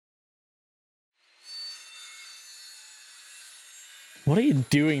What are you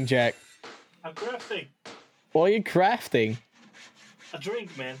doing, Jack? I'm crafting What are you crafting? a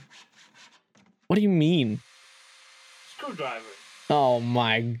drink, man. What do you mean? Screwdriver. Oh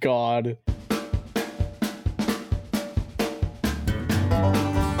my god.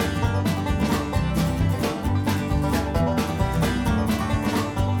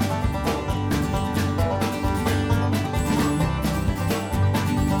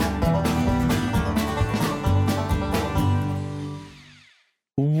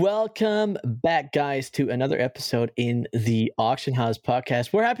 Welcome back, guys, to another episode in the Auction House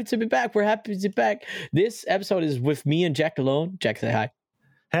podcast. We're happy to be back. This episode is with me and Jack alone. Jack, say hi.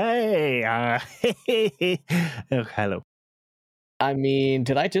 Hey, oh, hello. I mean,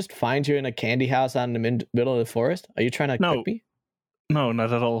 did I just find you in a candy house out in the middle of the forest? Are you trying to No. trick me? No,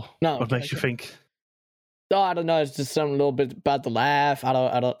 not at all. No. What makes you think? Oh, I don't know. It's just something a little bit about the laugh. I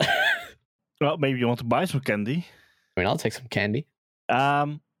don't. Well, maybe you want to buy some candy. I mean, I'll take some candy.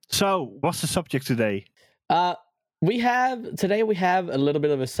 So what's the subject today? We have a little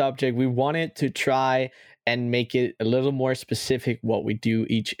bit of a subject. We wanted to try and make it a little more specific what we do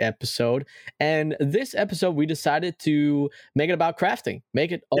each episode. And this episode, we decided to make it about crafting.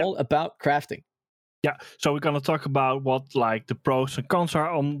 Make it all about crafting. Yeah, so we're going to talk about what like the pros and cons are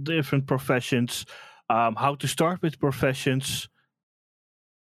on different professions, how to start with professions.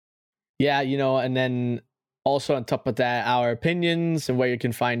 Yeah, and then also on top of that, our opinions and where you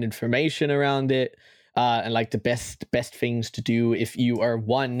can find information around it, and like the best things to do if you are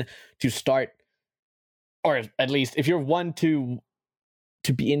one to start, or at least if you're one to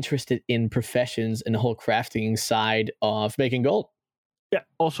be interested in professions and the whole crafting side of making gold. Yeah,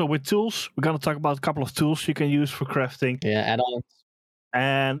 also with tools. We're going to talk about a couple of tools you can use for crafting. Yeah, add-ons.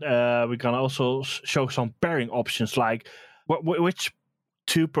 And we're going to also show some pairing options, like which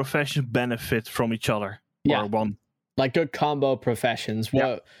two professions benefit from each other. Yeah. Or one. Like good combo professions.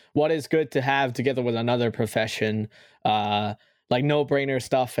 What is good to have together with another profession. Like no-brainer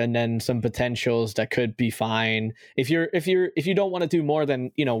stuff, and then some potentials that could be fine if you don't want to do more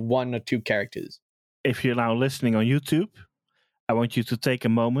than one or two characters. If you're now listening on YouTube, I want you to take a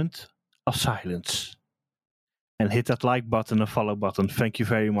moment of silence and hit that like button and follow button. Thank you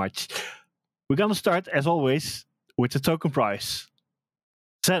very much. We're gonna start as always with the token price.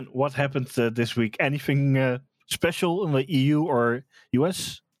 Sen, what happened this week? Anything special in the EU or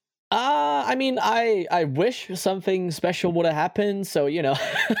US? I mean, I wish something special would have happened. So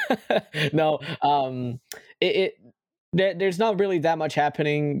no. There's not really that much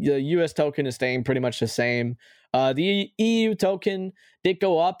happening. The US token is staying pretty much the same. The EU token did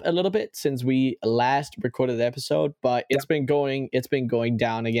go up a little bit since we last recorded the episode, but it's been going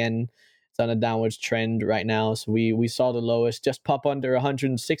down again. It's on a downwards trend right now. So we saw the lowest just pop under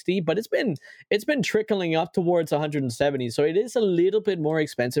 160, but it's been trickling up towards 170. So it is a little bit more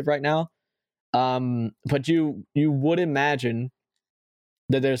expensive right now. But you would imagine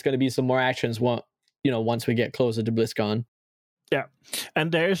that there's going to be some more actions once we get closer to BlizzCon. Yeah,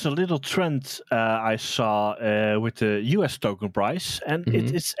 and there's a little trend I saw with the US token price, and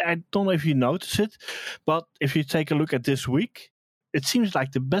it's I don't know if you notice it, but if you take a look at this week, it seems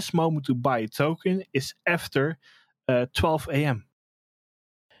like the best moment to buy a token is after 12 a.m.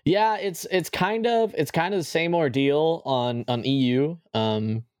 Yeah, it's kind of the same ordeal on EU,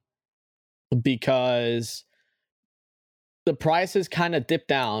 because the prices kind of dip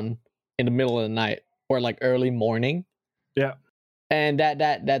down in the middle of the night or like early morning. Yeah, and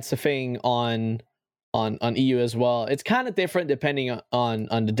that's a thing on EU as well. It's kind of different depending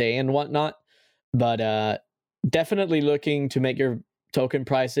on the day and whatnot, but definitely looking to make your token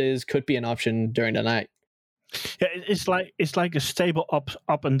prices could be an option during the night. Yeah, it's like a stable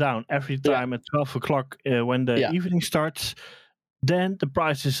up and down every time at 12 o'clock when the evening starts. Then the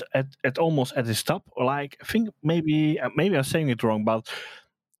price is at almost at its top. Or like I think maybe I'm saying it wrong, but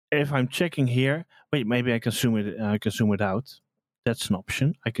if I'm checking here, wait, maybe I can zoom it out. That's an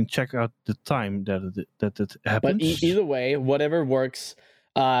option. I can check out the time that it happens. But either way, whatever works.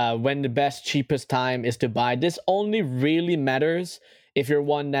 When the best, cheapest time is to buy. This only really matters if you're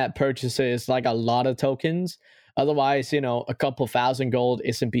one that purchases like a lot of tokens. Otherwise, a couple thousand gold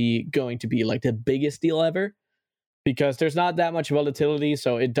isn't going to be like the biggest deal ever, because there's not that much volatility,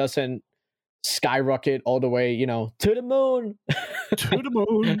 so it doesn't skyrocket all the way, to the moon. To the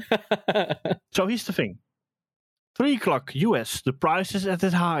moon. So here's the thing. 3 o'clock US, the price is at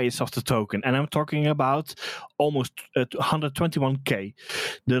the highest of the token, and I'm talking about almost 121k.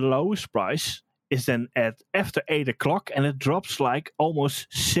 The lowest price is then at after 8 o'clock, and it drops like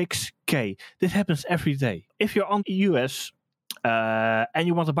almost 6k. This happens every day. If you're on US, and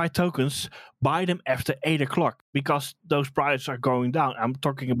you want to buy tokens, buy them after 8 o'clock because those prices are going down. I'm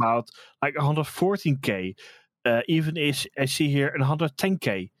talking about like 114k, even I see here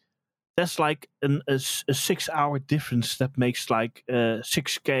 110k. That's like a 6-hour difference that makes like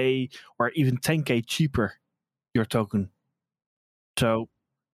 6k or even 10k cheaper your token. So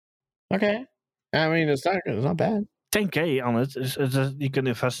okay, I mean it's not bad. 10k on it you can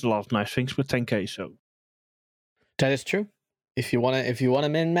invest a lot of nice things with 10k. So that is true. If you wanna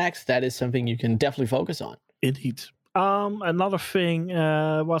min max, that is something you can definitely focus on. Indeed. Another thing,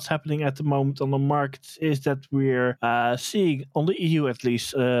 what's happening at the moment on the market is that we're seeing, on the EU at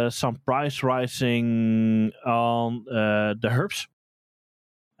least, some price rising on the herbs.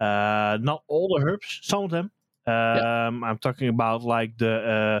 Not all the herbs, some of them. I'm talking about like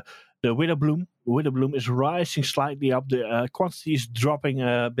the widow bloom. Widow bloom is rising slightly up. The quantity is dropping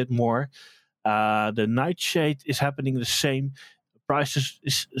a bit more. The nightshade is happening the same. Prices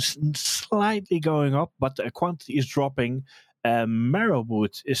is slightly going up, but the quantity is dropping.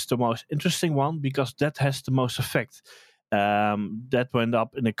 Marrowwood is the most interesting one because that has the most effect. That went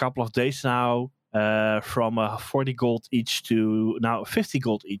up in a couple of days now, from 40 gold each to now 50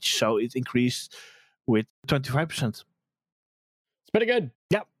 gold each. So it increased with 25%. It's pretty good.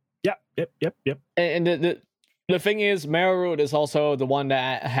 Yep. And the thing is, Marrowroot is also the one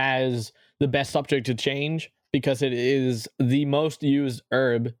that has the best subject to change because it is the most used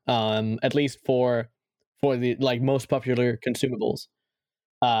herb, at least for the like most popular consumables.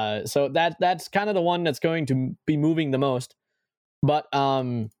 So that's kind of the one that's going to be moving the most. But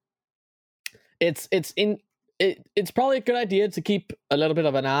it's probably a good idea to keep a little bit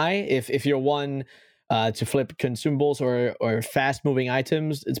of an eye if you're one to flip consumables or fast moving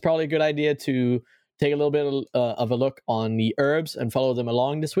items. It's probably a good idea to take a little bit of a look on the herbs and follow them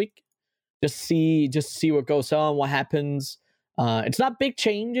along this week. Just see what goes on, what happens. It's not big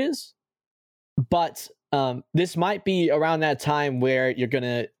changes, but this might be around that time where you're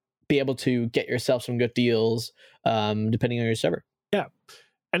gonna be able to get yourself some good deals, depending on your server. Yeah.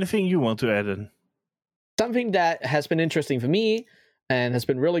 Anything you want to add in? Something that has been interesting for me and has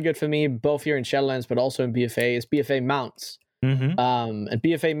been really good for me, both here in Shadowlands but also in BFA, is BFA mounts. Mm-hmm. And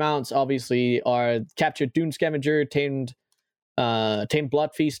BFA mounts obviously are captured Dune Scavenger, tamed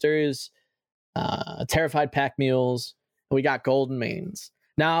Blood Feasters, Terrified Pack Mules, and we got Golden Mains.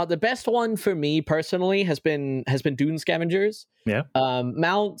 Now, the best one for me personally has been Dune Scavengers. Yeah.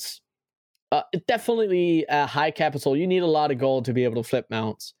 Mounts, definitely a high capital. You need a lot of gold to be able to flip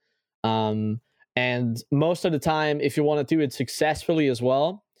mounts. And most of the time, if you want to do it successfully as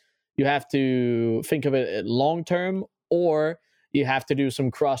well, you have to think of it long term, or you have to do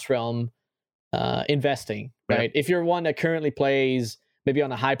some cross realm investing. Right? If you're one that currently plays maybe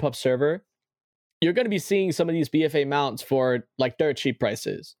on a high pop server, you're going to be seeing some of these BFA mounts for like dirt cheap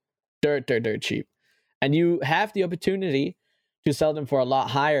prices. Dirt cheap. And you have the opportunity to sell them for a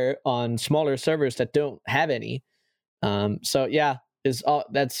lot higher on smaller servers that don't have any. So yeah,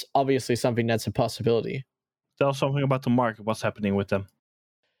 that's obviously something that's a possibility. Tell something about the market. What's happening with them?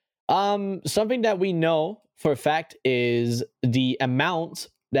 Something that we know for a fact is the amount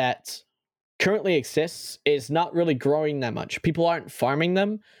that currently exists is not really growing that much. People aren't farming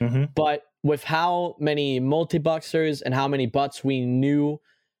them, but with how many multi-boxers and how many bots we knew,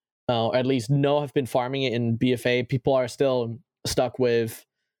 or at least know have been farming it in BFA, people are still stuck with,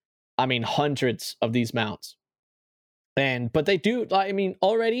 hundreds of these mounts. But they do,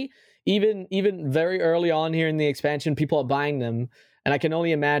 already, even very early on here in the expansion, people are buying them. And I can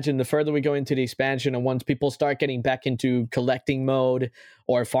only imagine the further we go into the expansion and once people start getting back into collecting mode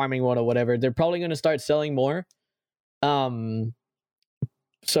or farming mode or whatever, they're probably going to start selling more.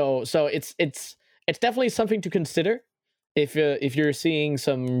 So it's definitely something to consider if you're seeing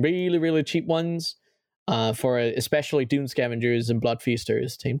some really, really cheap ones, for especially Dune Scavengers and Blood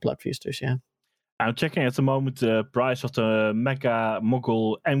Feasters, tamed Blood Feasters, yeah. I'm checking at the moment the price of the Mega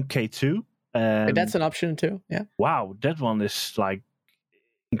Mogul MK2. That's an option too, yeah. Wow, that one is like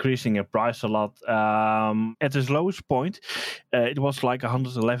increasing in price a lot. At its lowest point, it was like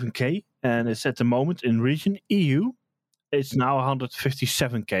 111k, and it's at the moment in region EU, it's now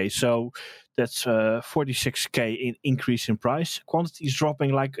 157k. So that's 46k increase in price. Quantity is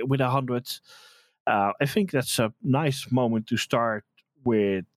dropping like with 100. I think that's a nice moment to start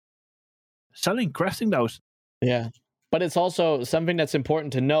with crafting those. Yeah. But it's also something that's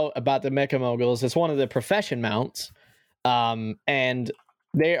important to note about the Mecha Moguls. It's one of the profession mounts. And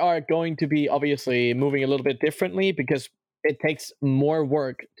they are going to be obviously moving a little bit differently because it takes more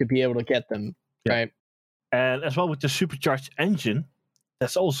work to be able to get them. Yeah. Right. And as well with the supercharged engine,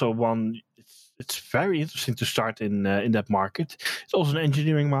 that's also one. it's very interesting to start in that market. It's also an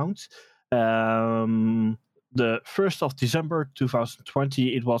engineering mount. The 1st of December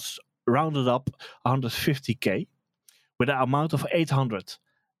 2020, it was rounded up 150k with an amount of 800.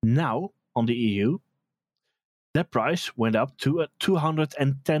 Now on the EU, that price went up to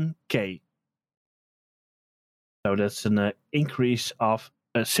 210k. So that's an increase of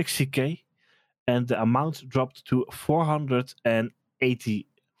 60k, and the amount dropped to 480,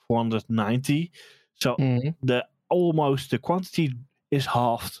 490. So the quantity is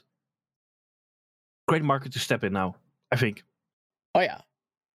halved. Great market to step in now, I think. Oh yeah.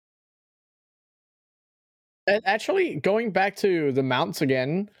 And actually, going back to the mounts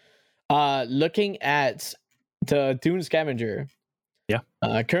again, looking at the Dune Scavenger. Yeah.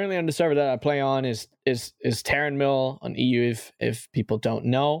 Currently on the server that I play on is Terran Mill on EU if people don't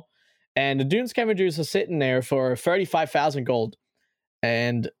know. And the Dune Scavengers are sitting there for 35,000 gold.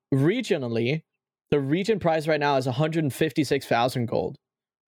 And regionally, the region price right now is 156,000 gold.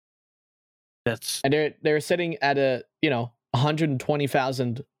 And they're sitting at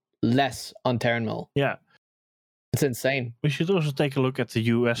 120,000 less on Terran Mill. Yeah. It's insane. We should also take a look at the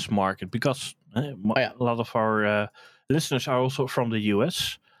US market because a lot of our listeners are also from the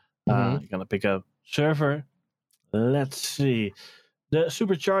US. I'm going to pick a server. Let's see. The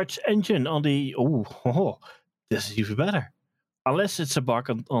supercharged engine on the... this is even better. Unless it's a bug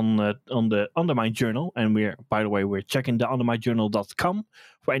on the Undermine Journal. And by the way, we're checking the underminejournal.com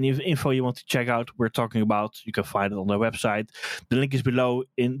for any info you want to check out. We're talking about. You can find it on their website. The link is below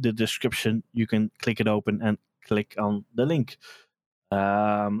in the description. You can click it open and click on the link.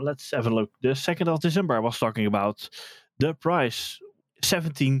 Let's have a look. The 2nd of December I was talking about. The price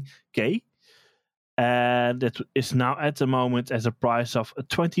 17k, and it is now at the moment at a price of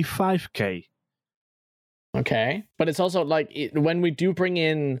 25k. Okay, but it's also like when we do bring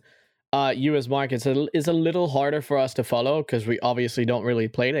in US markets, it's a little harder for us to follow because we obviously don't really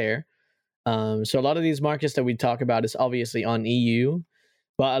play there. So a lot of these markets that we talk about is obviously on EU,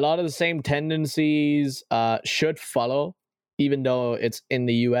 but a lot of the same tendencies should follow, even though it's in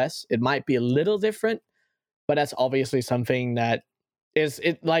the US. It might be a little different, but that's obviously something that it's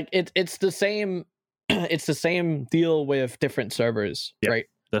the same. It's the same deal with different servers, right?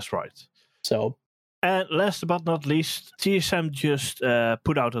 That's right. So, and last but not least, TSM just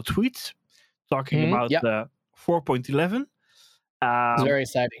put out a tweet talking about the 4.11. It's very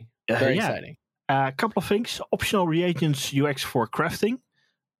exciting. Very exciting. A couple of things: optional reagents UX for crafting,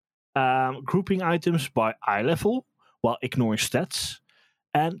 grouping items by eye level while ignoring stats,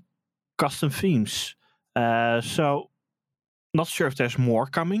 and custom themes. So, not sure if there's more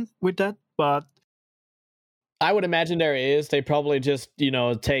coming with that, but I would imagine there is. They probably just,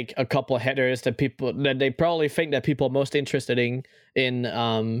 take a couple of headers that they probably think that people are most interested in,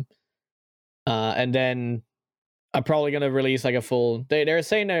 and then are probably going to release like a full. They're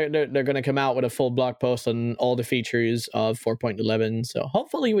saying they're going to come out with a full blog post on all the features of 4.11. So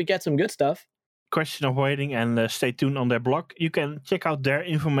hopefully we get some good stuff. Question of waiting, and stay tuned on their blog. You can check out their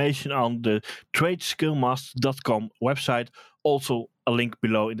information on the tradeskillmaster.com website. Also a link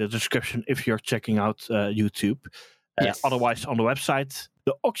below in the description if you're checking out YouTube. Otherwise on the website,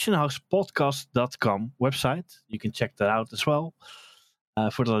 the auctionhousepodcast.com website. You can check that out as well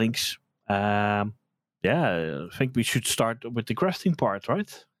for the links. I think we should start with the crafting part,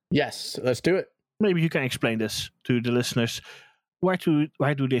 right? Yes, let's do it. Maybe you can explain this to the listeners. Where do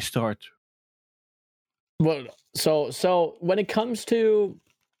they start? Well, so when it comes to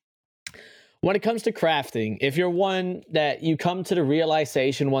crafting, if you're one that you come to the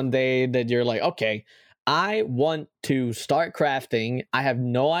realization one day that you're like, okay, I want to start crafting. I have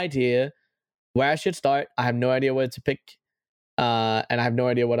no idea where I should start. I have no idea what to pick, and I have no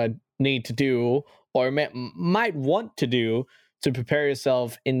idea what I need to do or might want to do to prepare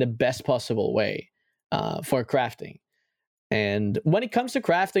yourself in the best possible way for crafting. And when it comes to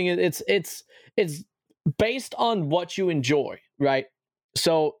crafting, it's based on what you enjoy, right?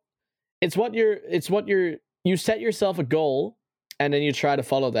 So you set yourself a goal and then you try to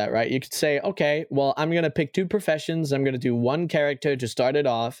follow that, right? You could say, okay, well, I'm going to pick 2 professions. I'm going to do 1 character to start it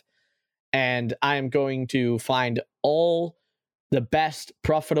off. And I'm going to find all the best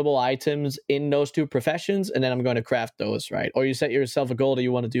profitable items in those 2 professions. And then I'm going to craft those, right? Or you set yourself a goal that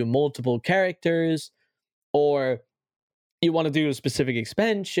you want to do multiple characters, or you want to do specific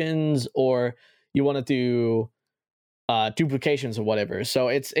expansions, or you want to do duplications or whatever. So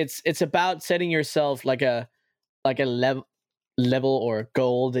it's about setting yourself like a level or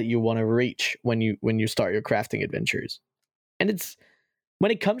goal that you want to reach when you start your crafting adventures. And it's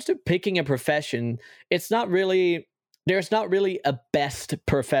when it comes to picking a profession, it's not really there's not really a best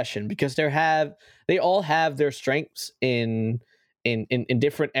profession, because they all have their strengths in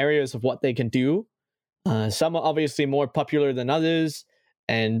different areas of what they can do. Some are obviously more popular than others,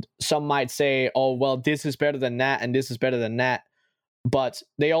 and some might say, oh well, this is better than that and this is better than that, but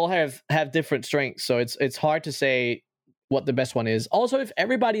they all have different strengths, so it's hard to say what the best one is. Also, if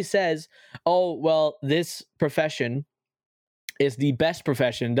everybody says, oh well, this profession is the best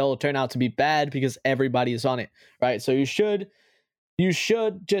profession, they'll turn out to be bad because everybody is on it, right? So you should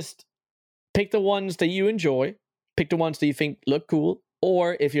just pick the ones that you enjoy, pick the ones that you think look cool,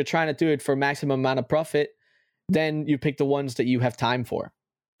 or if you're trying to do it for maximum amount of profit, then you pick the ones that you have time for.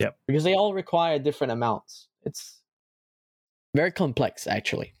 Yep. Because they all require different amounts. It's very complex,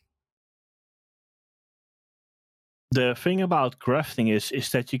 actually. The thing about crafting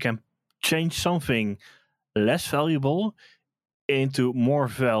is that you can change something less valuable into more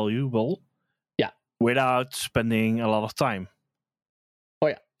valuable. Yeah. Without spending a lot of time. Oh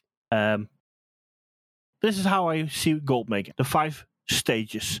yeah. This is how I see gold making. The 5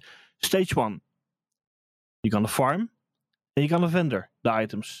 stages. Stage 1. You're gonna farm and you're gonna vendor the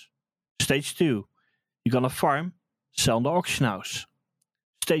items. Stage 2. You're gonna farm, sell in the auction house.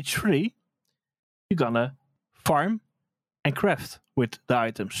 Stage 3. You're gonna farm and craft with the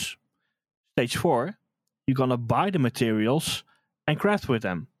items. Stage 4. You're gonna buy the materials and craft with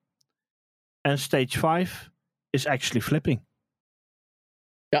them. And stage 5 is actually flipping.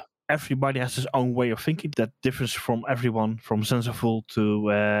 Yeah. Everybody has his own way of thinking that differs from everyone, from Sensible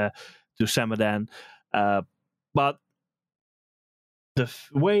to Samadan. But the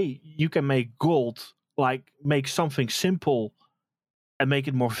way you can make gold, like make something simple and make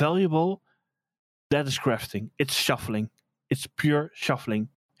it more valuable, that is crafting. It's shuffling. It's pure shuffling.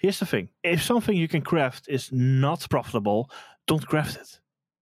 Here's the thing. If something you can craft is not profitable, don't craft it.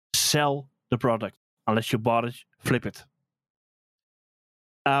 Sell the product. Unless you bought it, flip it.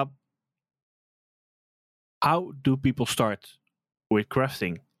 How do people start with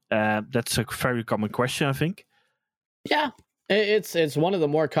crafting? That's a very common question, I think. Yeah, it's one of the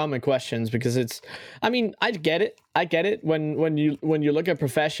more common questions, because I get it. When you look at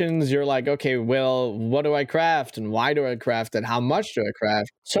professions, you're like, okay, well, what do I craft and why do I craft and how much do I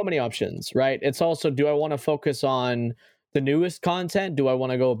craft? So many options, right? It's also, do I want to focus on the newest content? Do I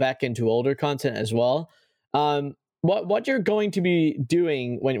want to go back into older content as well? What you're going to be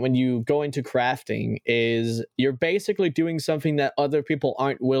doing when you go into crafting is you're basically doing something that other people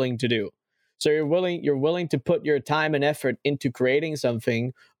aren't willing to do. So you're willing to put your time and effort into creating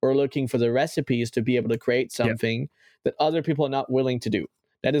something, or looking for the recipes to be able to create something that other people are not willing to do.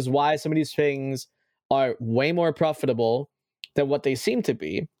 That is why some of these things are way more profitable than what they seem to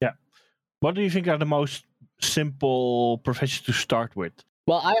be. Yeah. What do you think are the most simple professions to start with?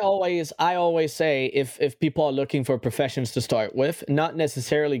 Well, I always say, if people are looking for professions to start with, not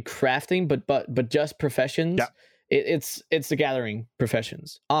necessarily crafting, but just professions. Yeah. It's the gathering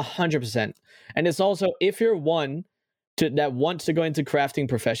professions, 100%. And it's also, if you're one that wants to go into crafting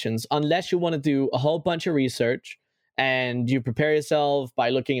professions, unless you want to do a whole bunch of research and you prepare yourself by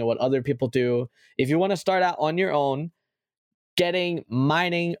looking at what other people do, if you want to start out on your own, getting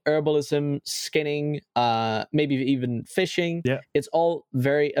mining, herbalism, skinning, maybe even fishing, it's all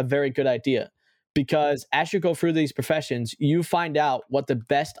a very good idea. Because as you go through these professions, you find out what the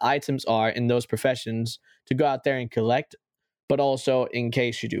best items are in those professions to go out there and collect. But also, in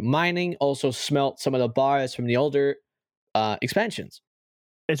case you do mining, also smelt some of the bars from the older expansions.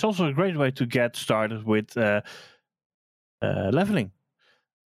 It's also a great way to get started with leveling.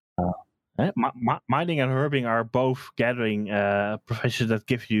 Mining and herbing are both gathering professions that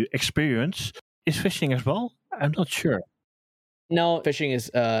give you experience. Is fishing as well? I'm not sure. No, fishing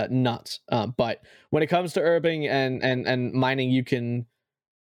is not. But when it comes to herbing and mining, you can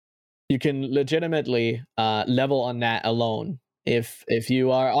legitimately level on that alone. If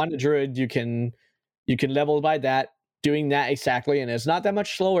you are on a druid, you can level by that, doing that exactly, and it's not that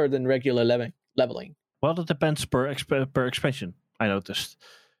much slower than regular leveling. Well, that depends per expansion, I noticed.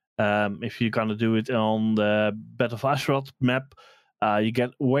 If you're gonna do it on the Battle of Azeroth map, you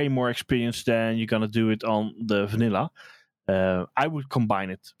get way more experience than you're gonna do it on the vanilla. I would combine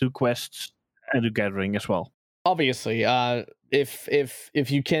it, do quests and do gathering as well. Obviously, if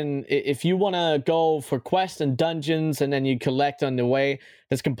you want to go for quests and dungeons and then you collect on the way,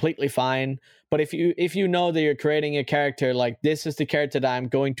 that's completely fine. But if you know that you're creating a character, like, this is the character that I'm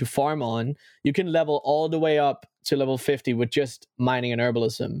going to farm on, you can level all the way up to level 50 with just mining and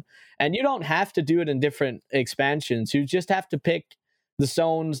herbalism. And you don't have to do it in different expansions. You just have to pick the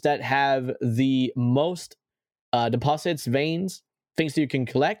zones that have the most deposits, veins, things that you can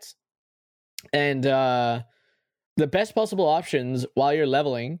collect. And the best possible options while you're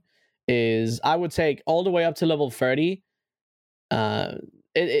leveling is I would take all the way up to level 30.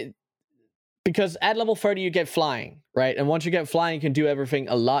 Because at level 30 you get flying, right? And once you get flying, you can do everything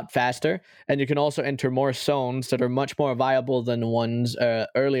a lot faster, and you can also enter more zones that are much more viable than the ones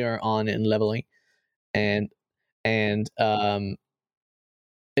earlier on in leveling. And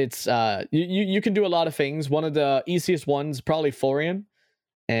it's you can do a lot of things. One of the easiest ones probably thorium,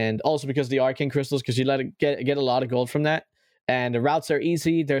 and also because the arcane crystals, because you let it get a lot of gold from that. And the routes are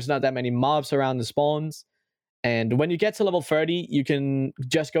easy. There's not that many mobs around the spawns. And when you get to level 30, you can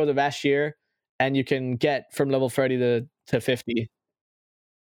just go to Vashir, and you can get from level 30 to 50.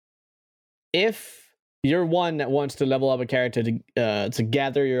 If you're one that wants to level up a character to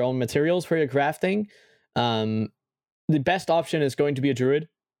gather your own materials for your crafting, the best option is going to be a druid,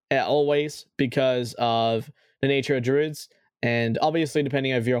 always, because of the nature of druids. And obviously,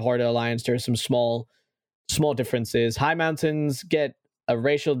 depending on your Horde alliance, there's some small differences. High mountains get a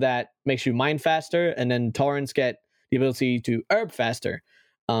racial that makes you mine faster, and then torrents get the ability to herb faster.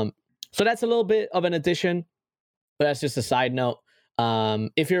 So that's a little bit of an addition, but that's just a side note.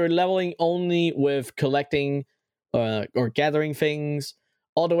 If you're leveling only with collecting or gathering things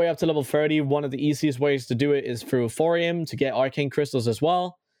all the way up to level 30, one of the easiest ways to do it is through thorium to get arcane crystals as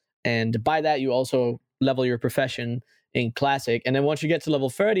well. And by that, you also level your profession in Classic. And then once you get to level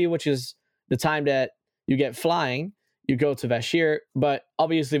 30, which is the time that you get flying, you go to Vashir. But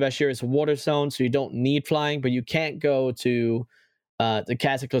obviously, Vashir is a water zone, so you don't need flying, but you can't go to the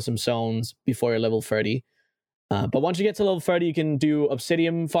Cataclysm zones before you're level 30. But once you get to level 30, you can do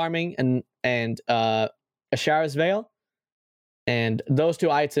Obsidian farming and Ashara's Veil. And those two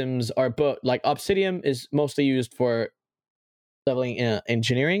items are both, like, Obsidian is mostly used for leveling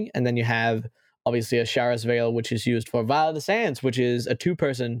engineering, and then you have obviously Ashara's Veil, which is used for Vial of the Sands, which is a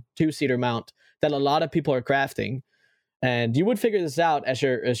two-seater mount that a lot of people are crafting. And you would figure this out as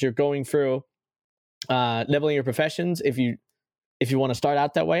you're going through leveling your professions if you want to start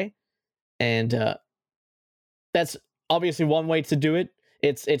out that way. And that's obviously one way to do it.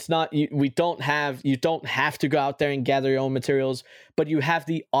 It's not you don't have to go out there and gather your own materials, but you have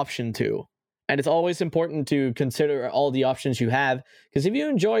the option to. And it's always important to consider all the options you have, because if you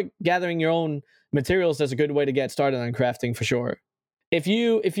enjoy gathering your own materials, that's a good way to get started on crafting for sure. If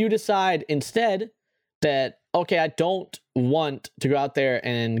you decide instead that, okay, I don't want to go out there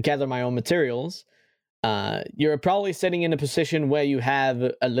and gather my own materials, you're probably sitting in a position where you have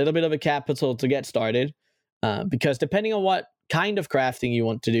a little bit of a capital to get started, because depending on what kind of crafting you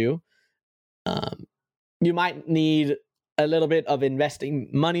want to do, you might need a little bit of investing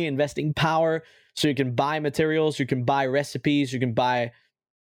money, investing power, so you can buy materials, you can buy recipes, you can buy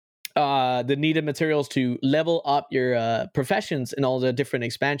the needed materials to level up your professions in all the different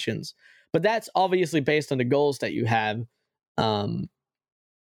expansions. But that's obviously based on the goals that you have.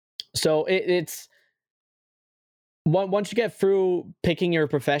 So it's once you get through picking your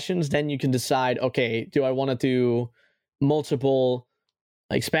professions, then you can decide, okay, do I want to do multiple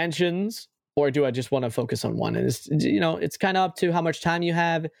expansions, or do I just want to focus on one? And it's kind of up to how much time you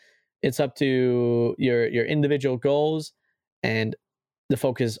have. It's up to your individual goals and the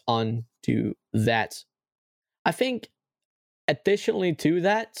focus on to that. I think additionally to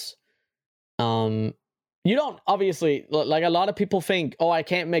that, you don't, obviously, like, a lot of people think, oh, I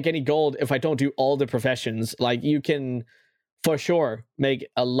can't make any gold if I don't do all the professions. Like, you can for sure make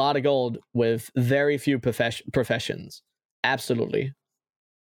a lot of gold with very few professions. Absolutely.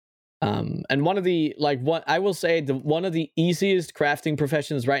 And one of the, what I will say, one of the easiest crafting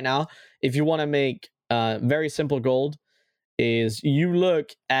professions right now, if you want to make very simple gold, is you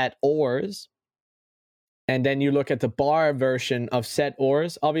look at ores, and then you look at the bar version of set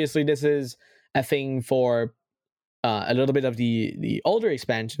ores. Obviously, this is a thing for a little bit of the older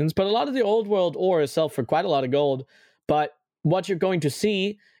expansions, but a lot of the old world ores sell for quite a lot of gold. But what you're going to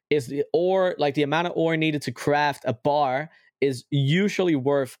see is the ore, like the amount of ore needed to craft a bar, is usually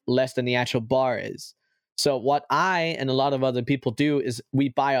worth less than the actual bar is. So what I and a lot of other people do is we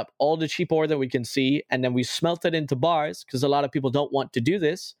buy up all the cheap ore that we can see, and then we smelt it into bars, because a lot of people don't want to do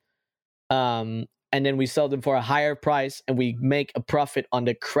this. And then we sell them for a higher price, and we make a profit on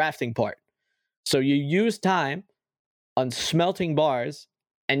the crafting part. So you use time on smelting bars,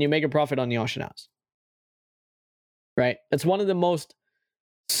 and you make a profit on the auction house. Right? It's one of the most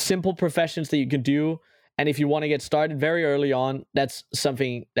simple professions that you can do. And if you want to get started very early on, that's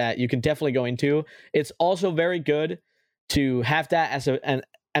something that you can definitely go into. It's also very good to have that as an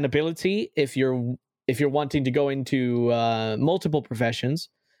ability if you're wanting to go into multiple professions.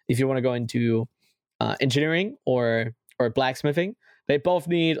 If you want to go into engineering or blacksmithing, they both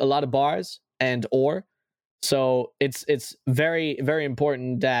need a lot of bars and ore. So it's very, very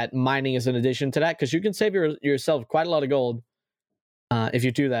important that mining is an addition to that, because you can save yourself quite a lot of gold if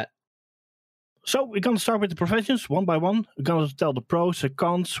you do that. So we're going to start with the professions one by one. We're going to tell the pros and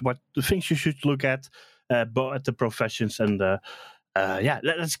cons, what the things you should look at the professions, and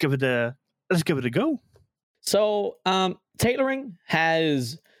let's give it a go. So tailoring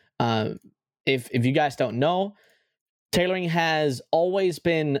has, if you guys don't know, tailoring has always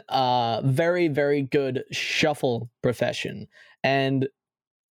been a very, very good shuffle profession. And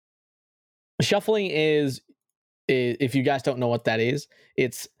shuffling is, if you guys don't know what that is,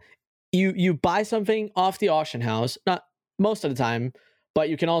 it's you buy something off the auction house, not most of the time, but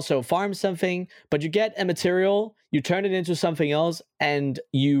you can also farm something, but you get a material, you turn it into something else, and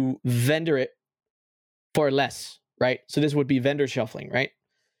you vendor it for less, right? So this would be vendor shuffling, right?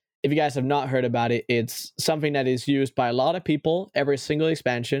 If you guys have not heard about it, it's something that is used by a lot of people every single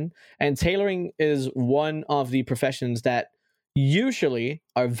expansion, and tailoring is one of the professions that usually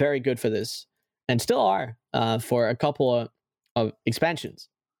are very good for this, and still are for a couple of expansions.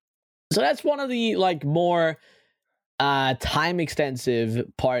 So that's one of the more time extensive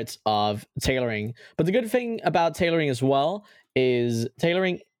parts of tailoring. But the good thing about tailoring as well is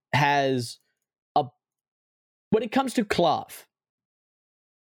tailoring has when it comes to cloth,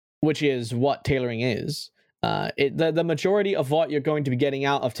 which is what tailoring is, the majority of what you're going to be getting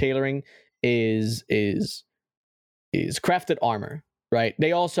out of tailoring is crafted armor, right?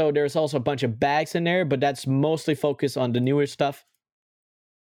 There's also a bunch of bags in there, but that's mostly focused on the newer stuff.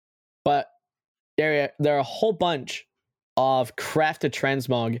 But there are a whole bunch of crafted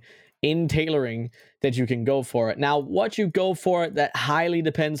transmog in tailoring that you can go for. Now, what you go for, that highly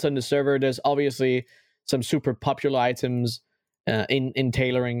depends on the server. There's obviously some super popular items in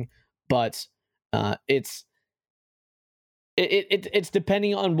tailoring, but it's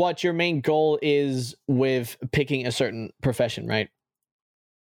depending on what your main goal is with picking a certain profession, right?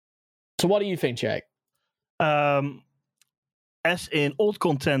 So what do you think, Jack? As in old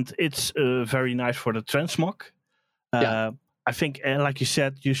content, it's very nice for the transmog. I think, like you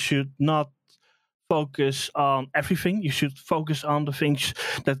said, you should not focus on everything. You should focus on the things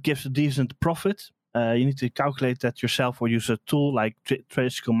that gives a decent profit. You need to calculate that yourself, or use a tool like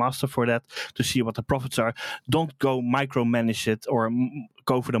Trade Skill Master for that to see what the profits are. Don't go micromanage it or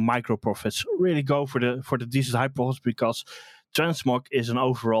go for the micro profits. Really go for the decent high profits, because transmog is an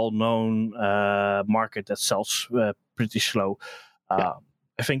overall known market that sells pretty slow.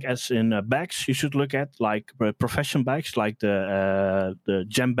 I think as in bags, you should look at like profession bags, like the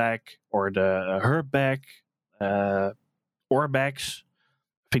gem bag or the herb bag, ore bags.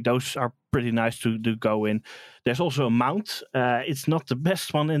 I think those are pretty nice to go in. There's also a mount. It's not the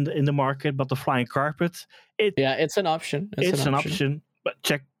best one in the market, but the flying carpet. It's an option. It's an option. But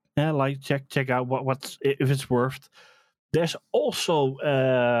check out what if it's worth. There's also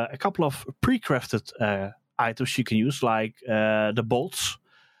a couple of pre-crafted items you can use, like the bolts,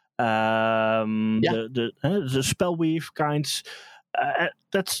 the spell weave kinds.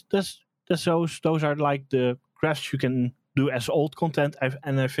 That's those are like the crafts you can do as old content,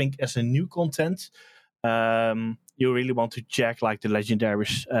 and I think as a new content, you really want to check like the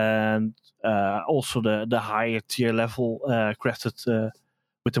legendaries and also the higher tier level crafted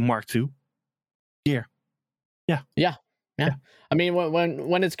with the Mark II gear. Yeah. I mean,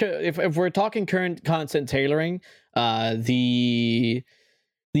 when it's if we're talking current content tailoring, the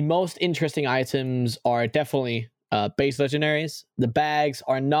most interesting items are definitely base legendaries. The bags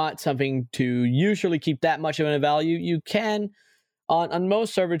are not something to usually keep that much of a value. You can on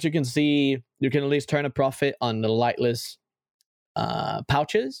most servers you can at least turn a profit on the lightless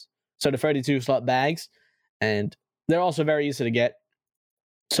pouches, so the 32 slot bags, and they're also very easy to get,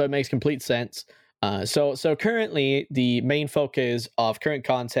 so it makes complete sense. So currently the main focus of current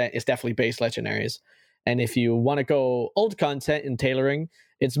content is definitely base legendaries, and if you want to go old content in tailoring,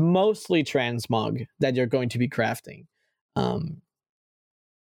 it's mostly transmog that you're going to be crafting.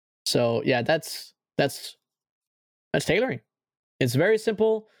 So yeah, that's tailoring. It's very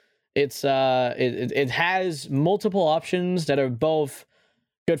simple. It's it has multiple options that are both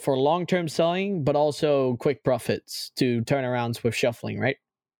good for long-term selling, but also quick profits to turnarounds with shuffling, right?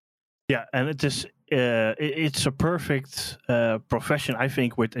 Yeah, and it is it's a perfect profession, I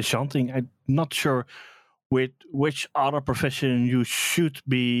think, with enchanting. I'm not sure with which other profession you should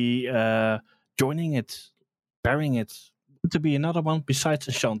be joining it, pairing it to be another one besides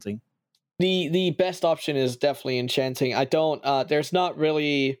enchanting. The best option is definitely enchanting. I don't there's not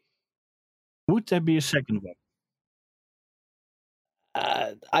really. Would there be a second one?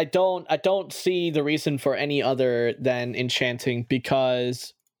 I don't see the reason for any other than enchanting,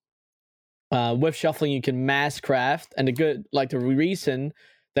 because with shuffling, you can mass craft, and the reason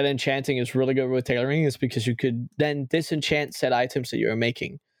that enchanting is really good with tailoring is because you could then disenchant said items that you're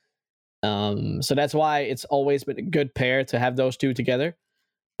making. So that's why it's always been a good pair to have those two together.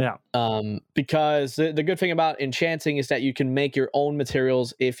 Yeah. Because the good thing about enchanting is that you can make your own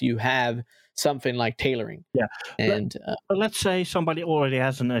materials if you have something like tailoring. Yeah. And let's say somebody already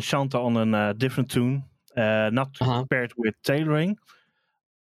has an enchanter on a different tune, not paired with tailoring.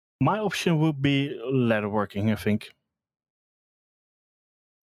 My option would be leatherworking, I think.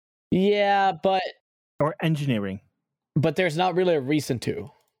 Yeah, or engineering. But there's not really a reason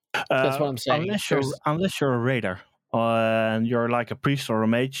to. That's what I'm saying. Unless you're a raider and you're like a priest or a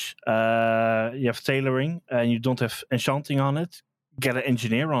mage, you have tailoring and you don't have enchanting on it. Get an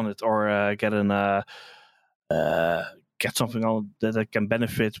engineer on it, or get something on that can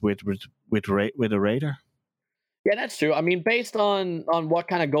benefit with a raider. Yeah, that's true. I mean, based on what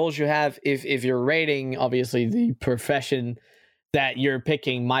kind of goals you have, if you're raiding, obviously the profession that you're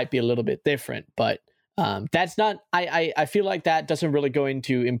picking might be a little bit different, but that's not. I feel like that doesn't really go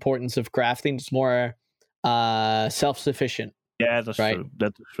into importance of crafting. It's more self-sufficient. Yeah, that's right? true.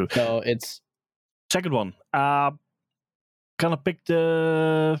 That is true. So it's second one. Gonna pick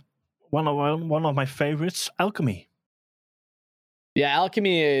the one of my favorites, alchemy. Yeah,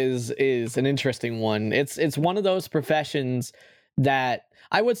 alchemy is an interesting one. It's one of those professions that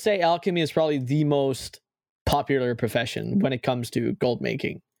I would say alchemy is probably the most popular profession when it comes to gold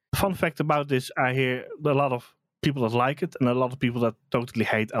making. Fun fact about this, I hear a lot of people that like it and a lot of people that totally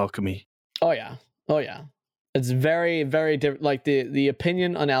hate alchemy. Oh yeah. It's very, very different. Like the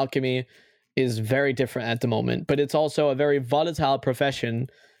opinion on alchemy is very different at the moment, but it's also a very volatile profession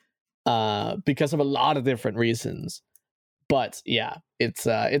because of a lot of different reasons. But yeah, it's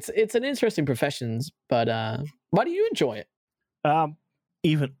an interesting profession. But why do you enjoy it?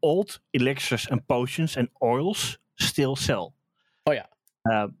 Even old elixirs and potions and oils still sell. Oh yeah.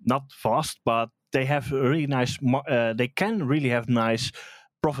 Not fast, but they have really nice. They can really have nice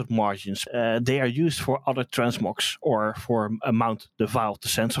profit margins. They are used for other transmogs or for Mount the Vile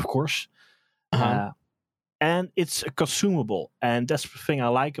Descents, of course. And it's consumable, and that's the thing I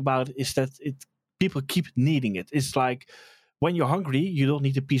like about it, is that people keep needing it. It's like when you're hungry, you don't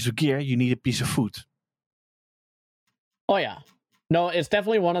need a piece of gear, you need a piece of food. Oh yeah. No, it's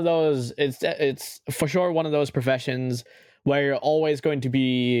definitely one of those. It's for sure one of those professions where you're always going to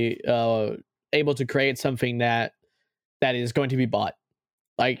be able to create something that is going to be bought.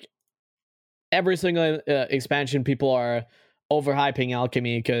 Like every single expansion, people are overhyping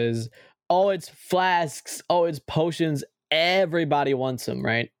alchemy because it's flasks, it's potions. Everybody wants them,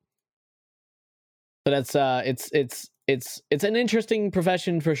 right? So that's it's an interesting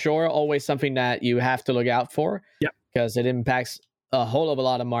profession for sure. Always something that you have to look out for. Yeah, because it impacts a whole of a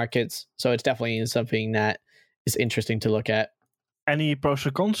lot of markets. So it's definitely something that is interesting to look at. Any pros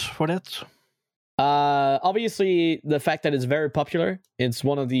or cons for that? Obviously, the fact that it's very popular. It's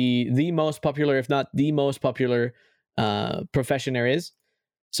one of the most popular, if not the most popular, profession there is.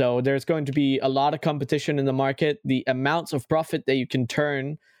 So there's going to be a lot of competition in the market. The amounts of profit that you can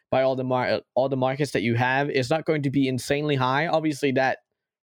turn by all the markets that you have is not going to be insanely high. Obviously, that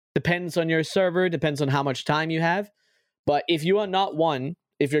depends on your server, depends on how much time you have. But if you are not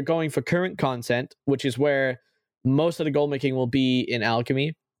if you're going for current content, which is where most of the gold making will be in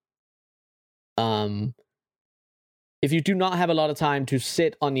alchemy, if you do not have a lot of time to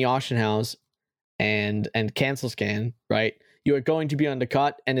sit on the auction house and cancel scan, right, you are going to be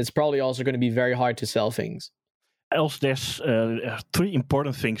undercut, and it's probably also going to be very hard to sell things. Also, there's 3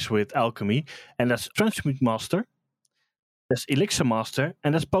 important things with alchemy, and that's Transmute Master, there's Elixir Master,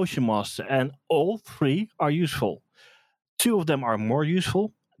 and that's Potion Master, and all 3 are useful. 2 of them are more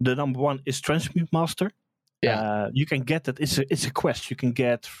useful. The number 1 is Transmute Master. Yeah, you can get that. It's a quest you can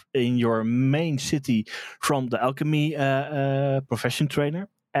get in your main city from the alchemy profession trainer,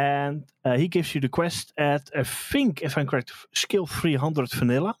 and he gives you the quest at, I think, if I'm correct, skill 300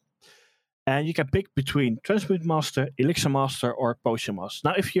 vanilla, and you can pick between Transmute Master, Elixir Master, or Potion Master.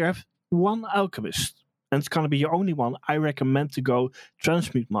 Now, if you have one alchemist and it's going to be your only one, I recommend to go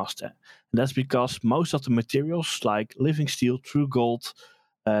Transmute Master, and that's because most of the materials like living steel, true gold,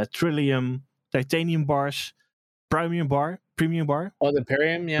 trillium, titanium bars, premium bar. Oh, the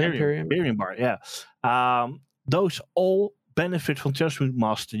Perium, yeah, Perium bar, yeah. Those all benefit from Transmute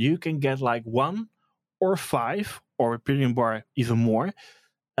Master. You can get like 1 or 5, or a Perium bar even more,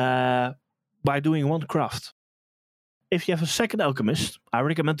 by doing one craft. If you have a second alchemist, I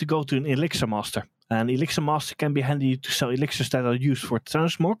recommend to go to an Elixir Master. An Elixir Master can be handy to sell elixirs that are used for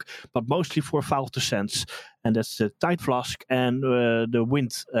transmog, but mostly for Vial of the Sense. And that's the Tide Flask and the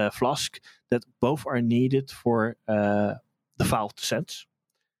Wind Flask, that both are needed for the Vial of the Sense.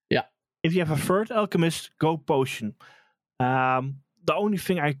 Yeah. If you have a third alchemist, go potion. The only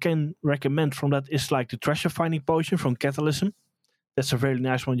thing I can recommend from that is like the treasure finding potion from Catalysm. That's a very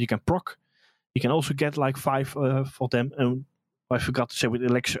nice one you can proc. You can also get like 5 for them. And I forgot to say with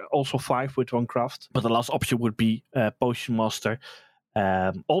Elixir, also 5 with one craft. But the last option would be Potion Master.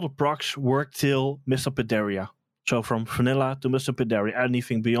 All the procs work till Mist of Pandaria. So from Vanilla to Mist of Pandaria,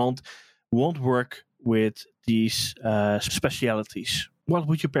 anything beyond won't work with these specialities. What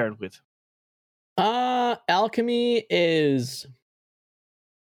would you pair it with? Alchemy is...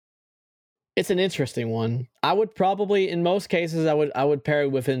 It's an interesting one. I would probably, in most cases, I would pair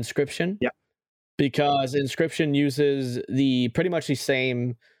it with Inscription. Yeah. Because Inscription uses pretty much the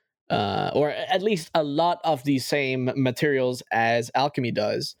same, or at least a lot of the same materials as Alchemy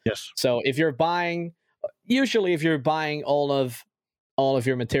does. Yes. So if you're buying all of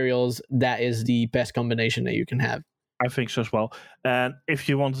your materials, that is the best combination that you can have. I think so as well. And if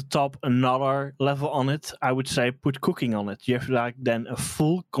you want to top another level on it, I would say put cooking on it. You have like then a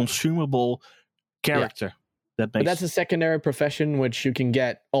full consumable character. Yeah. But that's a secondary profession which you can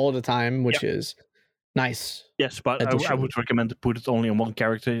get all the time, which is nice. Yes, but I would recommend to put it only on one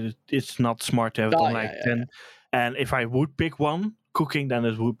character. It's not smart to have it on 10. Yeah. And if I would pick one, cooking, then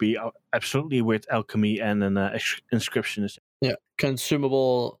it would be absolutely with alchemy and an inscription. Yeah,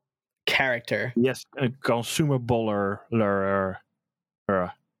 consumable character. Yes, a consumablist.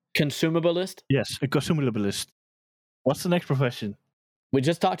 Consumablist? Yes, a consumablist. What's the next profession? We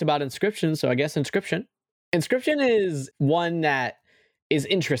just talked about Inscription, so I guess Inscription. Inscription is one that is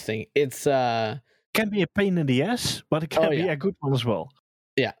interesting. It's can be a pain in the ass, but it can be a good one as well.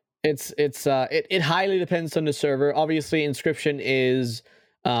 Yeah, it highly depends on the server. Obviously, Inscription is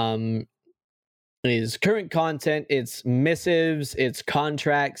current content. It's missives. It's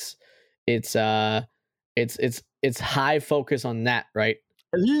contracts. It's high focus on that, right?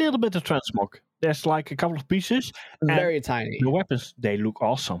 A little bit of transmog. There's like a couple of pieces. Very tiny. The weapons, they look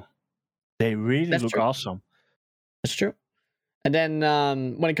awesome. They really look awesome. That's true. And then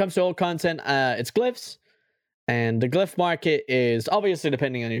when it comes to old content, it's glyphs. And the glyph market is obviously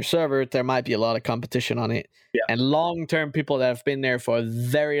depending on your server. There might be a lot of competition on it. Yeah. And long-term people that have been there for a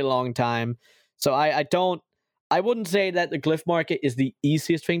very long time. So I wouldn't say that the glyph market is the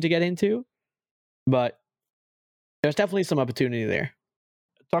easiest thing to get into, but there's definitely some opportunity there.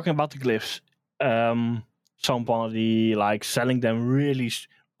 Talking about the glyphs, somebody like selling them really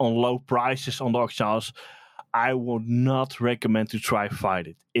on low prices on the auction house, I would not recommend to try fight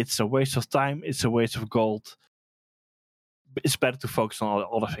it. It's a waste of time. It's a waste of gold. It's better to focus on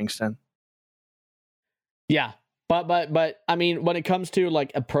other things then. Yeah. But I mean, when it comes to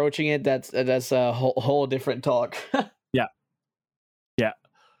like approaching it, that's a whole different talk. Yeah.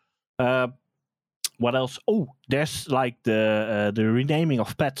 What else? Oh, there's like the renaming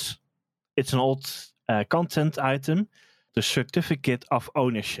of pets. It's an old content item, the certificate of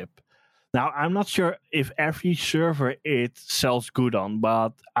ownership. Now, I'm not sure if every server it sells good on,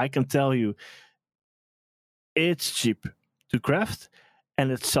 but I can tell you it's cheap to craft and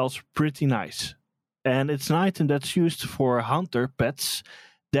it sells pretty nice. And it's an item that's used for hunter pets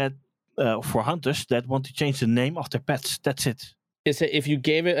for hunters that want to change the name of their pets. That's it. Is it if you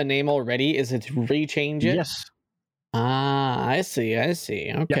gave it a name already, is it to rechange it? Yes. Ah, I see.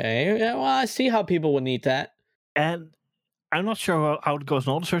 Okay. Yeah, well, I see how people would need that. And I'm not sure how it goes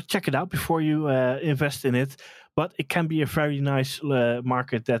on, so check it out before you invest in it. But it can be a very nice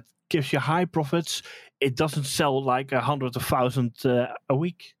market that gives you high profits. It doesn't sell like 100 or 1,000 a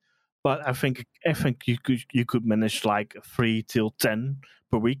week, but I think you could manage like 3 till 10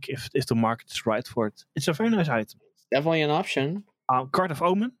 per week if the market is right for it. It's a very nice item. It's definitely an option. Card of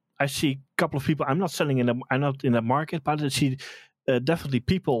Omen. I see a couple of people. I'm not in the market, but I see definitely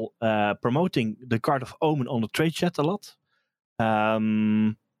people promoting the Card of Omen on the trade chat a lot.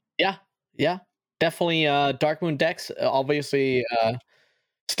 Yeah, definitely. Darkmoon decks, obviously,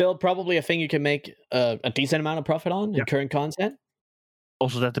 still probably a thing you can make a decent amount of profit on in current content.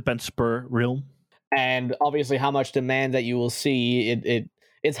 Also, that depends per realm, and obviously how much demand that you will see.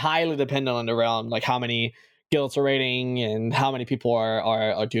 It's highly dependent on the realm, like how many guilds are raiding and how many people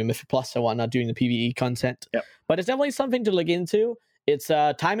are doing Mythic Plus and whatnot, doing the PvE content. Yep. But it's definitely something to look into. It's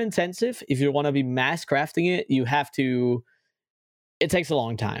time intensive. If you want to be mass crafting it, you have to. It takes a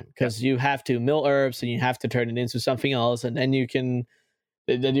long time because you have to mill herbs and you have to turn it into something else, and then you can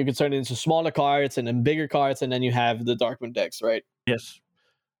turn it into smaller cards and then bigger cards, and then you have the Darkmoon decks, right? Yes.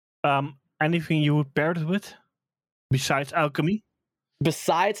 anything you would pair it with besides alchemy?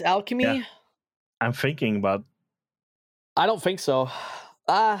 Besides alchemy, Yeah. I'm thinking about. I don't think so.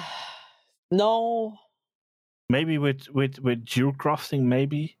 No. Maybe with jewel crafting,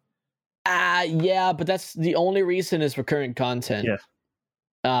 maybe. Yeah, but that's the only reason is recurrent content. Yeah.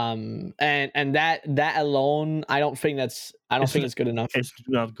 And that alone, I don't think it's good enough. It's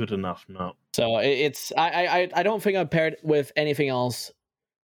not good enough, no. So it's I don't think I've paired with anything else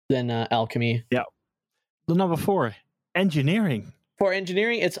than alchemy. Yeah. The number 4, engineering. For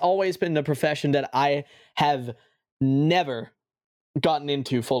engineering, it's always been the profession that I have never gotten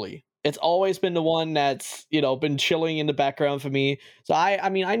into fully. It's always been the one that's, been chilling in the background for me. So I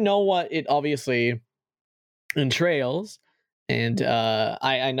mean, I know what it obviously entrails, and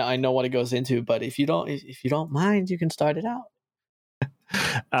I know what it goes into. But if you don't mind, you can start it out.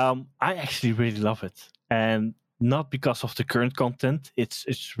 I actually really love it, and not because of the current content.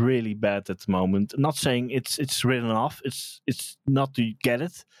 It's really bad at the moment. I'm not saying it's written off. It's not to get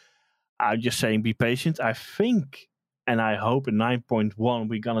it. I'm just saying be patient. I think, and I hope in 9.1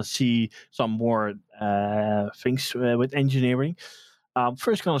 we're gonna see some more things with engineering.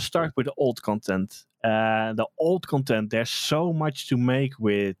 First, gonna start with the old content. The old content, there's so much to make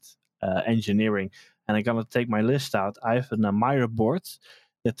with engineering, and I'm gonna take my list out. I have an Miro board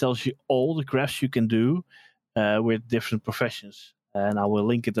that tells you all the graphs you can do with different professions, and I will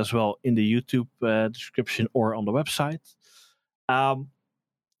link it as well in the YouTube description or on the website.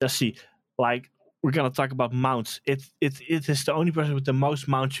 Let's see, like we're gonna talk about mounts. It is the only person with the most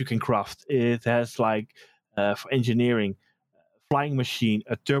mounts you can craft. It has like for engineering, flying machine,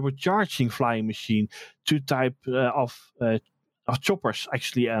 a turbocharging flying machine, 2 type of choppers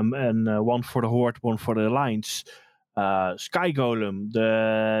actually, and one for the Horde, one for the Alliance. Sky Golem,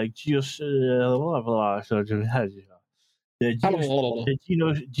 the Geosync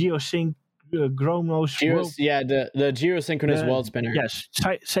Gromos. The geosynchronous world spinner. Yes,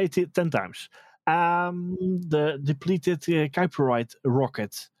 say it 10 times. The depleted Kuiperite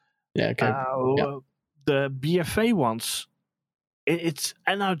rocket. Yeah, okay. The BFA ones.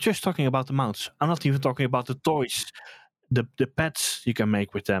 And I'm just talking about the mounts. I'm not even talking about the toys, the pets you can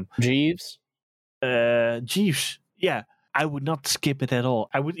make with them. Jeeves. Jeeves. Yeah, I would not skip it at all.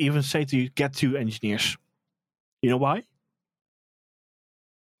 I would even say to you, get 2 engineers. You know why?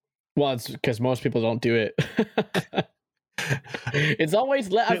 Well, it's because most people don't do it. It's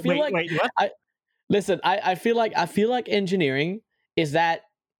always. I feel like. Wait, what? I feel like engineering is that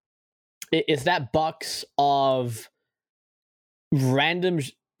box of random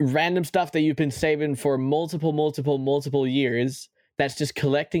stuff that you've been saving for multiple years. That's just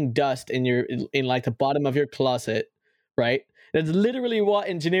collecting dust in like the bottom of your closet, right? That's literally what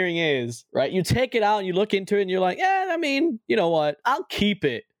engineering is, right? You take it out and you look into it and you're like, yeah, I mean, you know what? I'll keep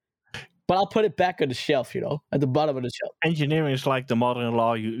it, but I'll put it back on the shelf, at the bottom of the shelf. Engineering is like the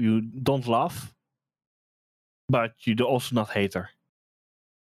mother-in-law you don't love, but you do also not hate her.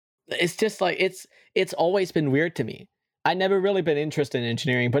 It's just like it's always been weird to me. I never really been interested in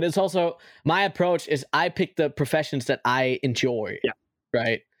engineering, but it's also my approach is I pick the professions that I enjoy. Yeah.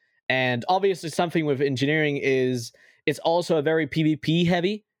 Right. And obviously something with engineering is it's also a very PvP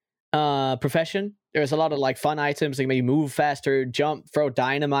heavy profession. There's a lot of like fun items like maybe move faster, jump, throw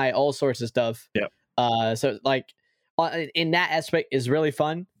dynamite, all sorts of stuff. Yeah. So like in that aspect is really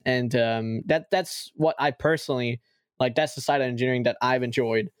fun. And that's what I personally like. That's the side of engineering that I've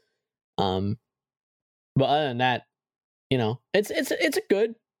enjoyed. But other than that, it's a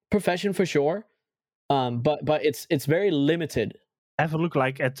good profession for sure. But it's very limited. Have a look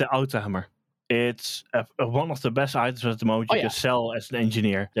at the Autohammer. It's one of the best items at the moment you can sell as an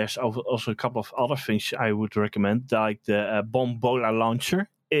engineer. There's also a couple of other things I would recommend, like the Bombola launcher.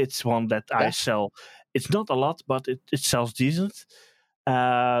 It's one that I sell. It's not a lot, but it sells decent.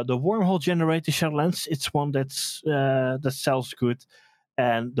 The wormhole generator shell lens. It's one that sells good.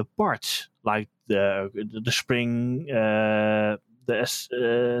 And the parts like the spring, the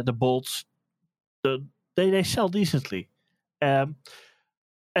bolts, they sell decently.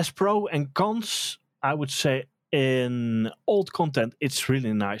 As pro and cons, I would say in old content it's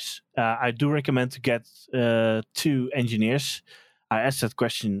really nice. I do recommend to get 2 engineers. I asked that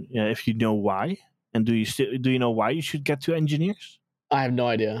question if you know why, and do you know why you should get 2 engineers? I have no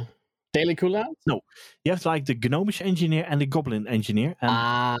idea. Daily cooldowns? No, you have like the Gnomish engineer and the Goblin engineer,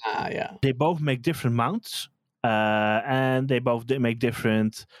 and yeah, they both make different mounts, and they both make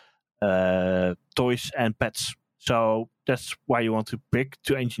different toys and pets. So that's why you want to pick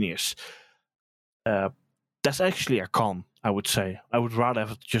 2 engineers. That's actually a con, I would say. I would rather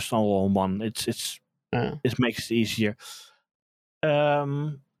have it just all on one. It makes it easier.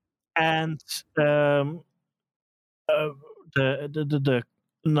 And the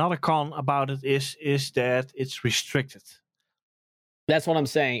another con about it is that it's restricted. That's what I'm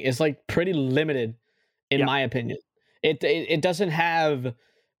saying. It's like pretty limited, in my opinion. It doesn't have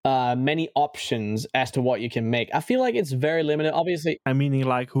many options as to what you can make. I feel like it's very limited. Obviously, I meaning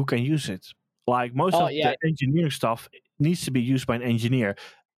like who can use it. Like most of the engineering stuff needs to be used by an engineer.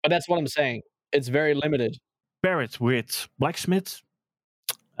 But that's what I'm saying. It's very limited. Pair it with blacksmith,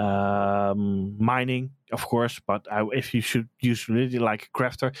 mining, of course. But if you should use really like a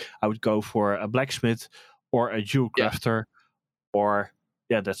crafter, I would go for a blacksmith or a jewel crafter, or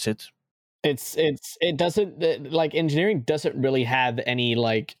that's it. It doesn't like engineering doesn't really have any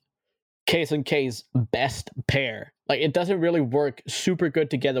like case in case best pair. Like it doesn't really work super good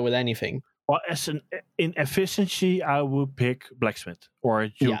together with anything. Well, in efficiency, I would pick blacksmith or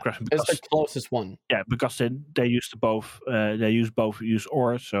jewel crafting. It's the closest one. Yeah, because they use use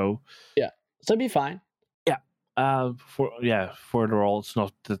ore, so so it'd be fine. For the role, it's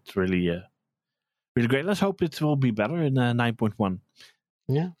not that really great. Let's hope it will be better in 9.1.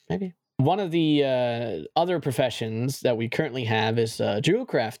 Yeah, maybe. One of the other professions that we currently have is jewel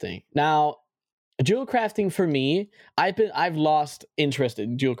crafting. Now, jewel crafting for me, I've lost interest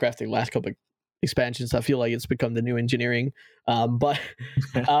in jewel crafting the last couple of expansions. I feel like it's become the new engineering. But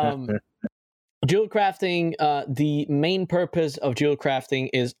jewel crafting, the main purpose of jewel crafting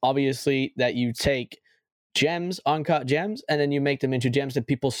is obviously that you take gems, uncut gems, and then you make them into gems that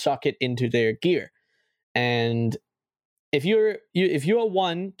people socket into their gear. And if you're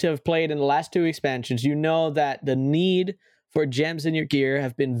one to have played in the last two expansions, you know that the need for gems in your gear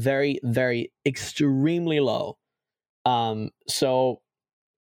have been very, very extremely low. So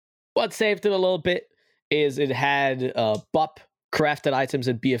what saved it a little bit is it had BUP crafted items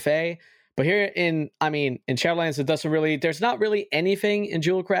in BFA, but here in Shadowlands there's not really anything in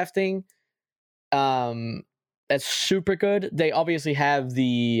jewel crafting that's super good. They obviously have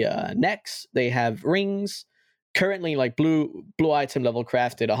the necks, they have rings. Currently, like blue item level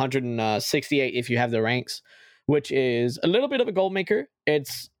crafted 168 if you have the ranks, which is a little bit of a gold maker.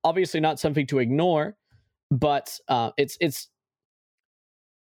 It's obviously not something to ignore, but it's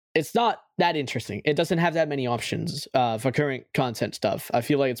not that interesting. It doesn't have that many options for current content stuff. I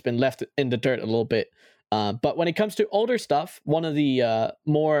feel like it's been left in the dirt a little bit. But when it comes to older stuff, one of the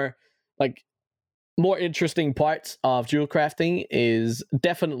more interesting parts of jewel crafting is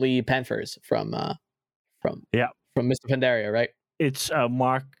definitely Panthers from Mr. Pandaria, right? It's a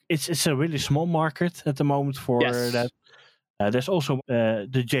it's a really small market at the moment for that. There's also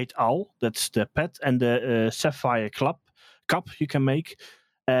the Jade Owl, that's the pet, and the Sapphire cup you can make,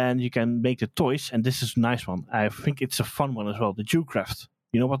 and you can make the toys. And this is a nice one. I think it's a fun one as well. The Jewelcraft.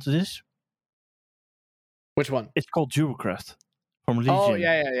 You know what it is? Which one? It's called Jewelcraft from Legion. Oh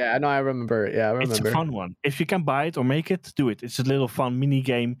yeah. I know. I remember. Yeah, I remember. It's a fun one. If you can buy it or make it, do it. It's a little fun mini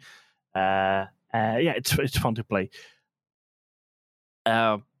game. It's fun to play.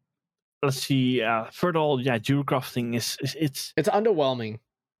 Let's see. Further all, jewel crafting it's underwhelming.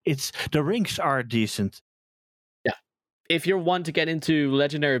 The rings are decent. Yeah, if you're one to get into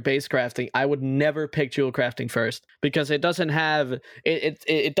legendary base crafting, I would never pick jewel crafting first because it doesn't have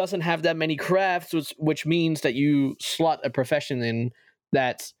it doesn't have that many crafts, which means that you slot a profession in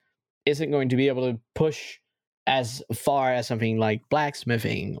that isn't going to be able to push as far as something like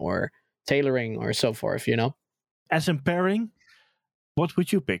blacksmithing or tailoring or so forth, you know. As in pairing, what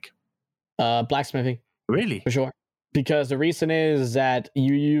would you pick? Blacksmithing. Really? For sure. Because the reason is that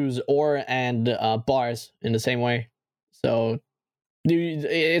you use ore and bars in the same way. So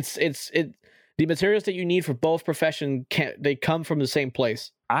the materials that you need for both professions they come from the same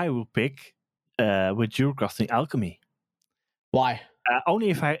place. I will pick with jewel crafting alchemy. Why? Only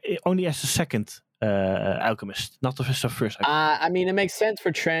as a second alchemist, not as a first alchemist. I mean, it makes sense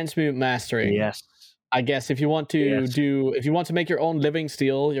for transmute mastering. Yes. I guess if you want to make your own living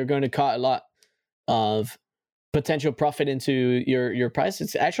steel, you're going to cut a lot of potential profit into your price.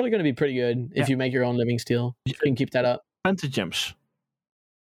 It's actually going to be pretty good if you make your own living steel. You can keep that up. Pentagems.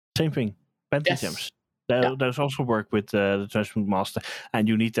 Same thing. Pentagems. Yes. Those also work with the transmute master, and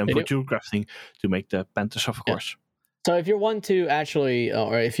you need them for jewel crafting to make the pentas, of course. So if you want to actually,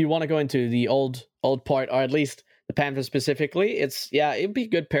 or if you want to go into the old part, or at least the Panther specifically, it'd be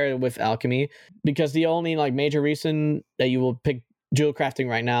good paired with alchemy, because the only major reason that you will pick jewel crafting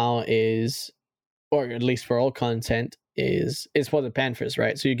right now is, or at least for all content, is for the Panthers,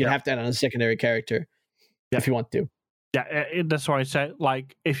 right? So you can have that on a secondary character if you want to. Yeah, that's why I say,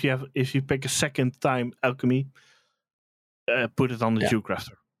 if you pick a second time alchemy, put it on the jewel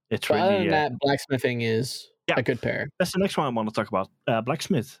crafter. It's really other than that, blacksmithing is a good pair. That's the next one I want to talk about.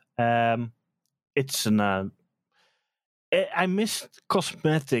 Blacksmith. It's an. I miss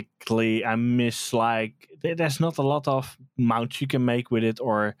cosmetically. I miss there's not a lot of mounts you can make with it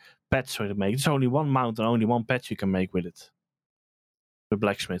or pets you can make. It's only one mount and only one pet you can make with it. The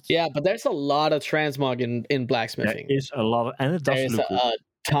blacksmith. Yeah, but there's a lot of transmog in blacksmithing. There is a lot, and it does There's look good. a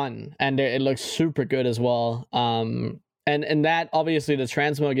ton, and it looks super good as well. And that obviously the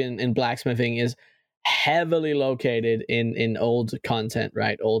transmog in blacksmithing is heavily located in old content,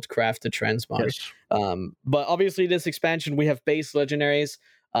 right? Old crafted transmog. Yes. But obviously this expansion we have base legendaries.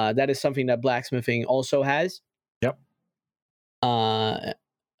 That is something that blacksmithing also has. Yep. A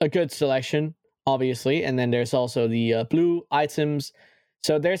good selection, obviously, and then there's also the blue items.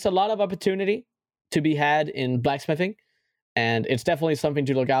 So there's a lot of opportunity to be had in blacksmithing, and it's definitely something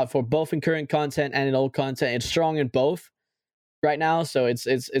to look out for, both in current content and in old content. It's strong in both right now, so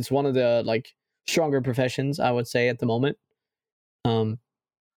it's one of the like stronger professions, I would say, at the moment.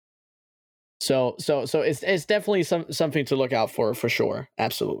 So it's definitely something to look out for sure.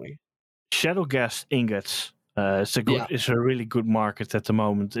 Absolutely. Shadow gas ingots. It's a really good market at the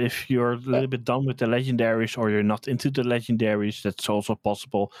moment. If you're a little bit done with the legendaries or you're not into the legendaries, that's also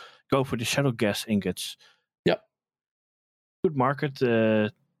possible. Go for the shadow gas ingots. Yep. Good market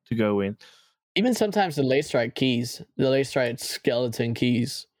to go in. Even sometimes the Leystrike keys, the Leystrike skeleton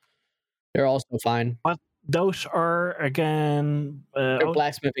keys, they're also fine. But those are again they're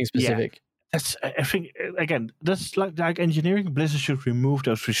blacksmithing specific. Yeah. I think again, that's like engineering. Blizzard should remove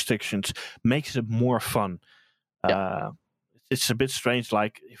those restrictions, makes it more fun. It's a bit strange.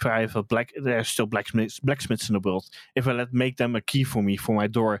 Like if I have there's still blacksmiths in the world. If I make them a key for me for my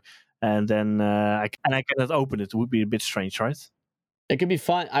door, and then I cannot open it, would be a bit strange, right? It could be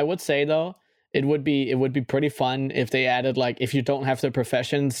fun. I would say though, it would be pretty fun if they added like if you don't have the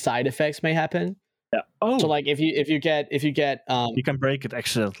profession, side effects may happen. Yeah. Oh. So like if you get you can break it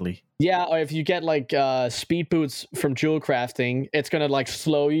accidentally. Yeah, or if you get like speed boots from jewel crafting, it's gonna like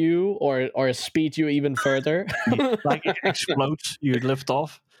slow you or speed you even further. Like it explodes, you lift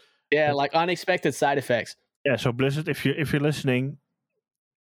off. Yeah, like unexpected side effects. Yeah, so Blizzard, if you're listening,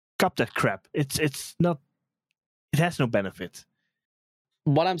 cut that crap. It's not. It has no benefit.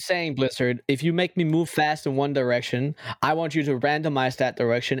 What I'm saying, Blizzard, if you make me move fast in one direction, I want you to randomize that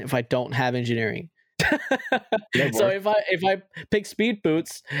direction if I don't have engineering. So if I pick speed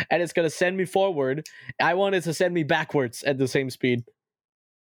boots and it's gonna send me forward, I want it to send me backwards at the same speed.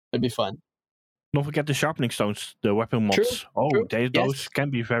 It'd be fun. Don't forget the sharpening stones, the weapon mods. True. Those can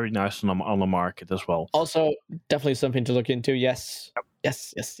be very nice on the market as well. Also, definitely something to look into. Yes. Yep.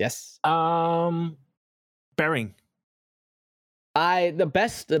 Yes. Pairing.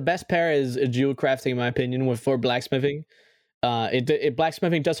 The best pair is jewel crafting, in my opinion, for blacksmithing.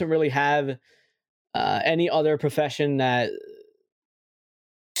 Blacksmithing doesn't really have any other profession that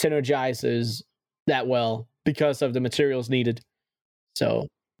synergizes that well because of the materials needed. So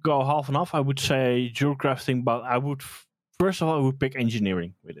go half and half. I would say jewel crafting, but I would first of all I would pick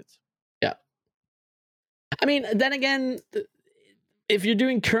engineering with it. Yeah. I mean, then again, if you're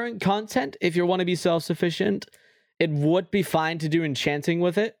doing current content, if you want to be self-sufficient, it would be fine to do enchanting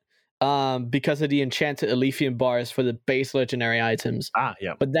with it, because of the enchanted Alephian bars for the base legendary items.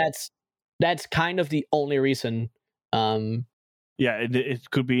 Yeah. But that's kind of the only reason. Yeah,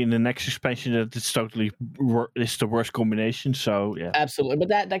 it could be in the next expansion that it's totally it's the worst combination. So yeah, absolutely.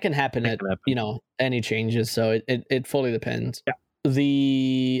 But that can happen any changes. So it fully depends. Yeah.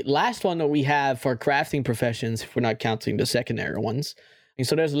 The last one that we have for crafting professions, if we're not counting the secondary ones, and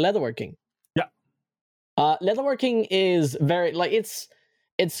so there's leatherworking. Yeah. Leatherworking is very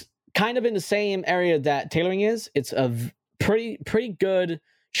it's kind of in the same area that tailoring is. It's a pretty good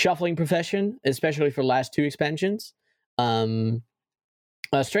shuffling profession, especially for the last two expansions.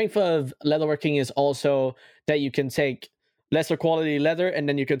 Strength of leatherworking is also that you can take lesser quality leather and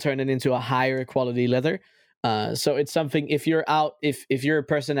then you can turn it into a higher quality leather. So it's something if you're a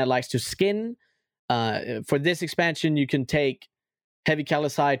person that likes to skin, for this expansion you can take heavy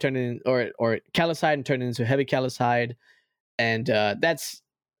calcite, turn it in, or calcite and turn it into heavy calcite, and that's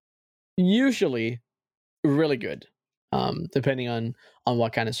usually really good, depending on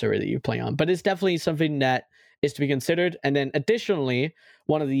what kind of server that you play on. But it's definitely something that is to be considered. And then additionally,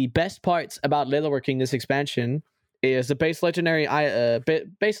 one of the best parts about leatherworking this expansion is the base legendary item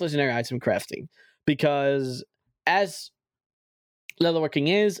crafting, because as leatherworking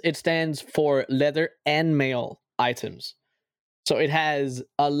is, it stands for leather and mail items. So it has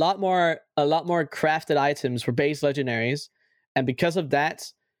a lot more crafted items for base legendaries, and because of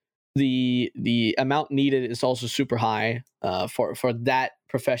that, the amount needed is also super high for that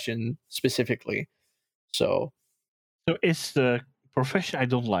profession specifically. So is the profession I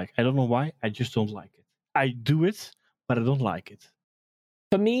don't like. I don't know why. I just don't like it. I do it, but I don't like it.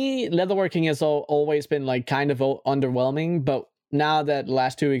 For me, leatherworking has always been like kind of underwhelming, but now that the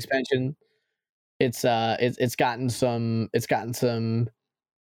last 2 expansion, it's gotten some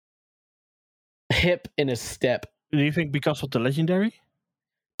hip in a step. Do you think because of the legendary?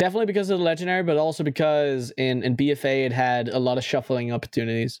 Definitely because of the legendary, but also because in BFA it had a lot of shuffling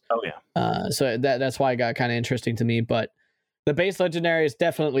opportunities. Oh yeah. So that's why it got kind of interesting to me. But the base legendary is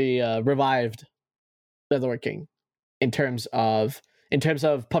definitely revived leatherworking in terms of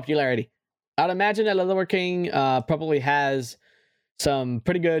popularity. I'd imagine that leatherworking probably has some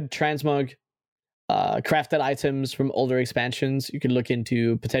pretty good transmog crafted items from older expansions. You could look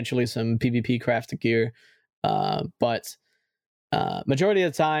into potentially some PvP crafted gear, but majority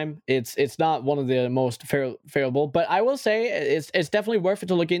of the time it's not one of the most favorable. But I will say it's definitely worth it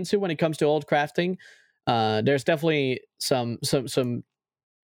to look into when it comes to old crafting. There's definitely some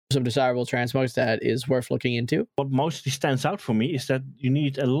desirable transmogs that is worth looking into. What mostly stands out for me is that you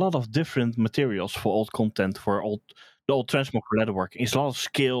need a lot of different materials for old content, for the old transmog for leatherworking. It's a lot of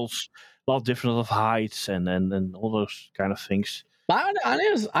skills, a lot of different of heights and all those kind of things. I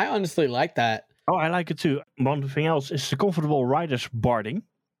honestly like that. Oh, I like it too. One thing else is the comfortable rider's barding.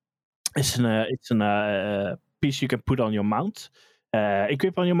 It's an piece you can put on your mount.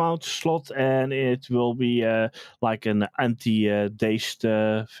 Equip on your mount slot, and it will be like an anti-dazed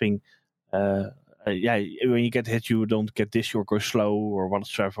thing. When you get hit, you don't get this or go slow or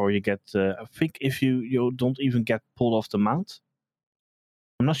whatsoever. Or you get, I think, if you don't even get pulled off the mount.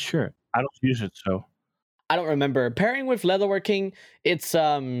 I'm not sure. I don't use it, so I don't remember. Pairing with leatherworking, it's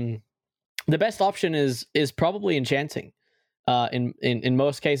the best option is probably enchanting. In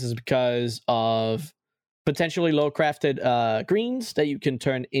most cases, because of potentially low crafted greens that you can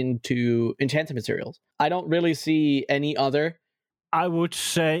turn into enchanted materials. I don't really see any other. I would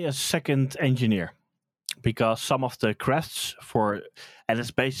say a second engineer, because some of the crafts and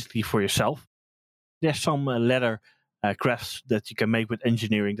it's basically for yourself. There's some leather crafts that you can make with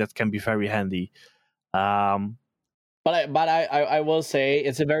engineering that can be very handy. But I will say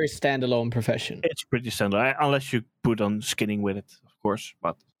it's a very standalone profession. It's pretty standard, unless you put on skinning with it, of course.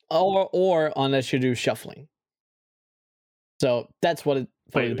 But or unless you do shuffling. So that's what it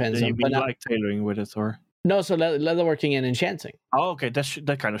depends on. But like tailoring with it, or no? So leatherworking and enchanting. Oh, okay, that's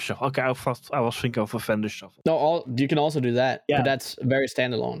that kind of shuffle. Okay, I was thinking of a fender shuffle. No, you can also do that. Yeah, but that's very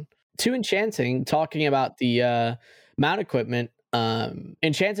standalone. To enchanting, talking about the mount equipment,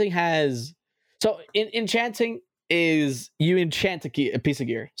 enchanting has enchanting is you enchant a piece of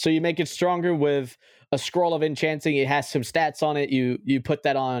gear, so you make it stronger with a scroll of enchanting. It has some stats on it. You put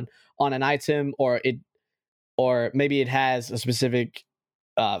that on an item, or maybe it has a specific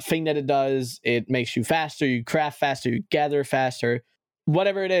thing that it does. It makes you faster. You craft faster. You gather faster.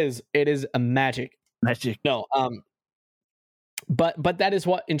 Whatever it is a magic. No, but that is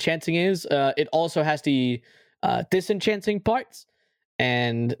what enchanting is. It also has the disenchanting parts,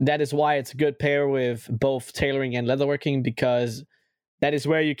 and that is why it's a good pair with both tailoring and leatherworking, because that is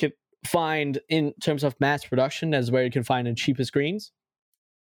where you can find, in terms of mass production, that's where you can find the cheapest greens.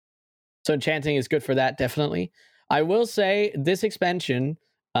 So enchanting is good for that, definitely. I will say this expansion,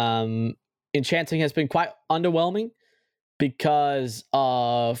 enchanting has been quite underwhelming because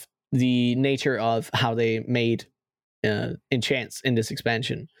of the nature of how they made enchants in this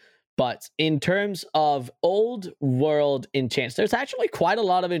expansion. But in terms of old world enchants, there's actually quite a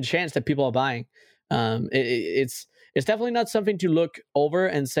lot of enchants that people are buying. It's definitely not something to look over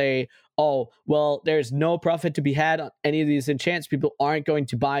and say, oh, well, there's no profit to be had on any of these enchants. People aren't going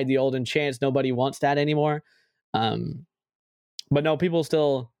to buy the old enchants. Nobody wants that anymore. But no, people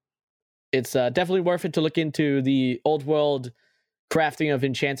still, it's definitely worth it to look into the old world crafting of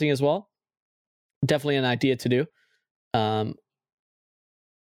enchanting as well. Definitely an idea to do.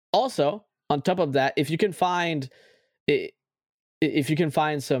 Also, on top of that, if you can find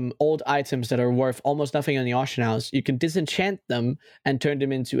some old items that are worth almost nothing on the auction house, you can disenchant them and turn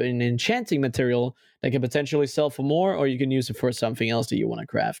them into an enchanting material that can potentially sell for more, or you can use it for something else that you want to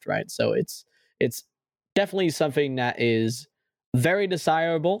craft, right? So it's definitely something that is very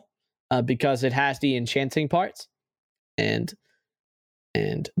desirable because it has the enchanting parts, and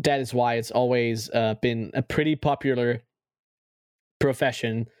that is why it's always been a pretty popular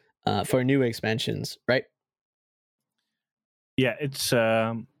profession for new expansions, right? Yeah, it's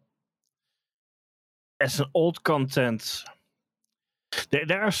as an old content.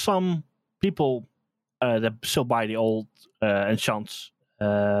 There are some people that still buy the old enchants.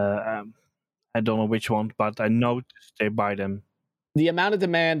 I don't know which one, but I know they buy them. The amount of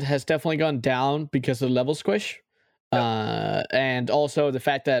demand has definitely gone down because of the level squish. And also the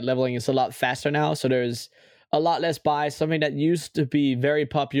fact that leveling is a lot faster now, so there's a lot less buys. Something that used to be very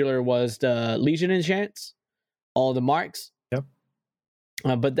popular was the Legion enchants, all the marks. Yep.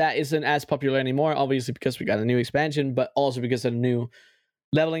 But that isn't as popular anymore, obviously because we got a new expansion, but also because of the new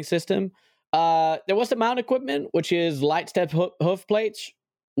leveling system. There was the mount equipment, which is light step hoof plates,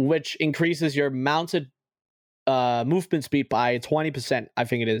 which increases your mounted movement speed by 20%, I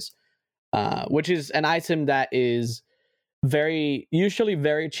think it is. Which is an item that is usually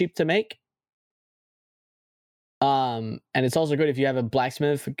very cheap to make. And it's also good if you have a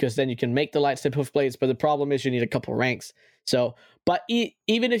blacksmith, because then you can make the light step hoof plates, but the problem is you need a couple ranks. So, but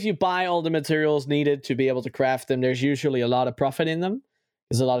even if you buy all the materials needed to be able to craft them, there's usually a lot of profit in them,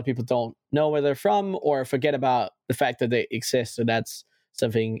 because a lot of people don't know where they're from or forget about the fact that they exist. So that's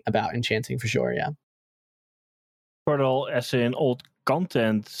something about enchanting for sure, yeah. Portal, as in old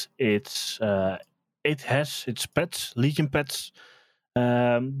content, it has its pets, Legion pets.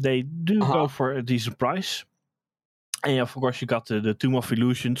 They do go for a decent price. And of course, you got the Tomb of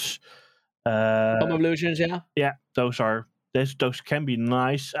Illusions. Tomb of Illusions, yeah. Yeah, those can be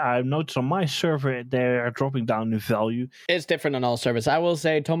nice. I've noticed on my server they are dropping down in value. It's different on all servers. I will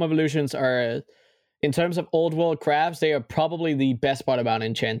say Tomb of Illusions are, in terms of old world crafts, they are probably the best part about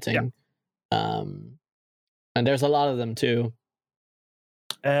enchanting. Yeah. And there's a lot of them too.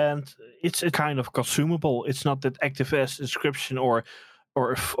 And it's a kind of consumable. It's not that active as inscription or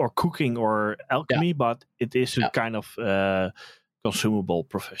cooking or alchemy, but it is a kind of consumable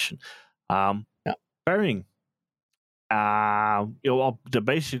profession. Pairing.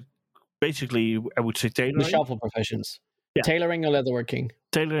 Basically, I would say tailoring. The shuffle professions. Yeah. Tailoring or leatherworking.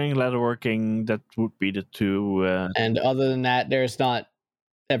 Tailoring, leatherworking, that would be the two. And other than that, there's not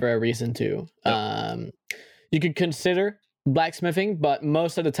ever a reason to. Yep. You could consider blacksmithing, but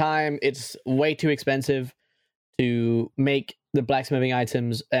most of the time it's way too expensive to make the blacksmithing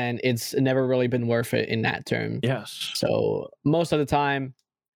items, and it's never really been worth it in that term. Yes. So most of the time,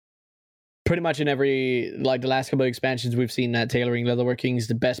 pretty much in every, like the last couple of expansions, we've seen that tailoring, leatherworking is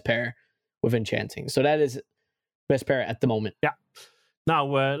the best pair with enchanting. So that is best pair at the moment. Yeah. Now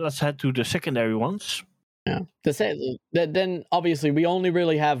let's head to the secondary ones. Yeah. Then obviously we only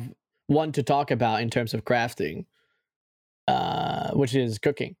really have one to talk about in terms of crafting, which is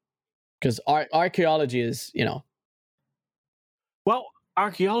cooking, because archaeology is, Well,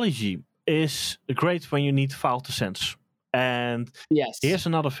 archaeology is great when you need file to sense. And yes, here's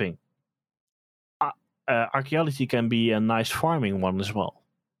another thing. Archaeology can be a nice farming one as well.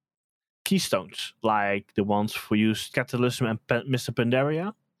 Keystones, like the ones for used Catalysm and Mr.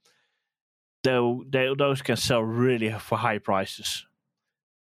 Pandaria, those can sell really for high prices.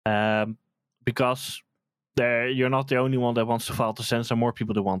 Because you're not the only one that wants to file to sense, there are more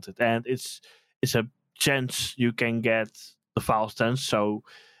people that want it. And it's a chance you can get the file to sense, so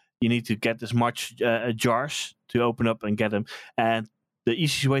you need to get as much jars to open up and get them. And the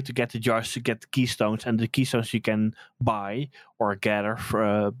easiest way to get the jars is to get the keystones, and the keystones you can buy or gather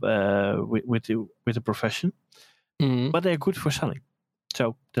for, with the profession. Mm-hmm. But they're good for selling,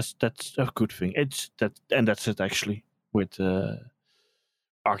 so that's a good thing. That's it actually with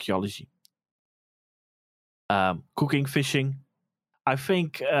archaeology. Cooking, fishing. I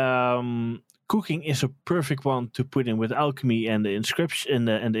think cooking is a perfect one to put in with alchemy and the inscription.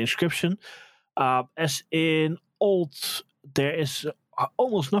 And the inscription, as in old, there is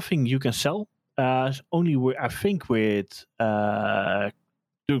almost nothing you can sell. Only I think with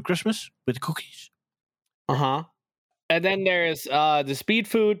doing Christmas with cookies. And then there's the speed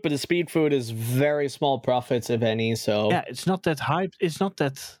food, but the speed food is very small profits, if any. So yeah, it's not that hype. It's not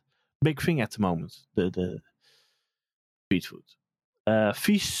that big thing at the moment. The speed food.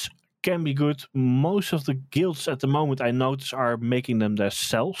 Feasts can be good. Most of the guilds at the moment, I notice, are making them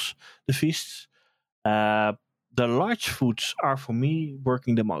themselves, the feasts. The large foods are, for me,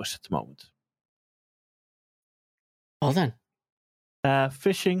 working the most at the moment. Well then.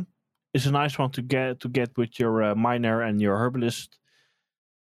 Fishing is a nice one to get with your miner and your herbalist.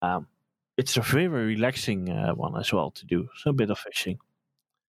 It's a very relaxing one as well to do. So a bit of fishing.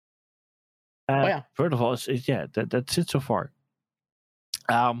 First of all, that's it so far.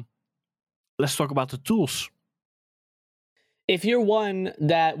 Let's talk about the tools. If you're one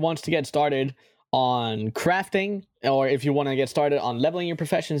that wants to get started on crafting, or if you want to get started on leveling your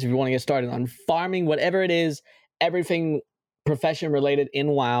professions, if you want to get started on farming, whatever it is, everything profession related in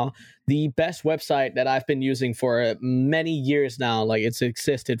WoW, the best website that I've been using for many years now, like it's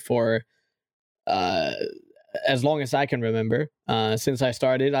existed for as long as I can remember, since I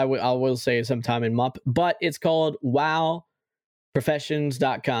started, I will say sometime in MUP, but it's called WoW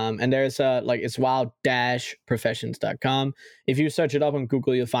professions.com, and there's it's wild-professions.com. If you search it up on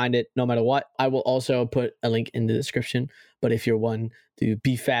Google, you'll find it no matter what. I will also put a link in the description, but if you're one to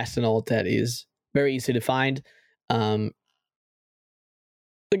be fast and all, that is very easy to find. The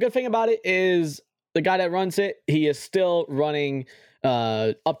good thing about it is the guy that runs it, he is still running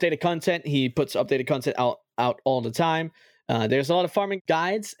updated content. He puts updated content out all the time. There's a lot of farming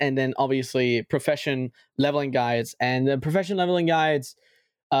guides, and then obviously profession leveling guides. And the profession leveling guides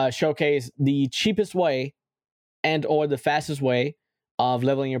showcase the cheapest way and or the fastest way of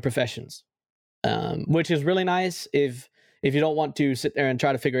leveling your professions, which is really nice if you don't want to sit there and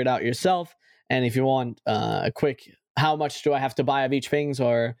try to figure it out yourself. And if you want a quick, how much do I have to buy of each thing,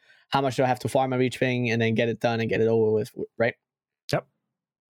 or how much do I have to farm of each thing, and then get it done and get it over with, right? Yep.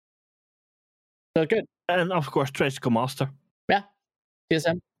 So good. And of course, Trace Master. Yeah.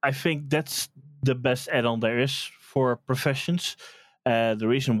 TSM. I think that's the best add-on there is for professions. The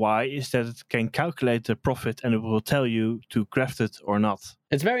reason why is that it can calculate the profit and it will tell you to craft it or not.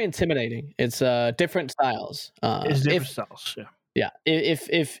 It's very intimidating. It's different styles. It's different styles, yeah. Yeah,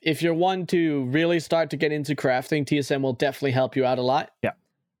 if you're one to really start to get into crafting, TSM will definitely help you out a lot. Yeah.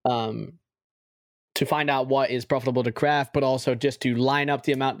 To find out what is profitable to craft, but also just to line up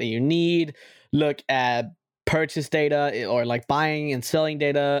the amount that you need, look at purchase data or like buying and selling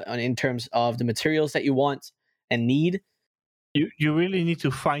data in terms of the materials that you want and need. You really need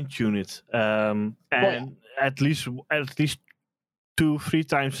to fine tune it, and at least 2-3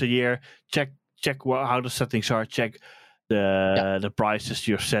 times a year, check how the settings are, check the prices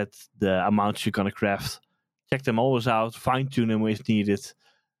you've set, the amounts you're gonna craft, check them always out, fine tune them if needed.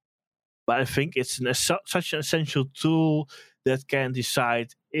 But I think it's such an essential tool that can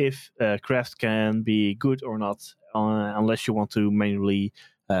decide if craft can be good or not, unless you want to manually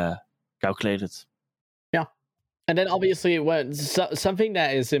calculate it. Yeah. And then obviously something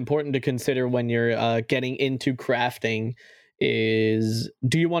that is important to consider when you're getting into crafting is,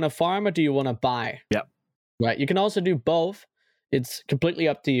 do you want to farm or do you want to buy? Yeah. Right. You can also do both. It's completely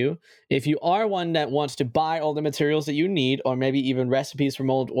up to you. If you are one that wants to buy all the materials that you need, or maybe even recipes from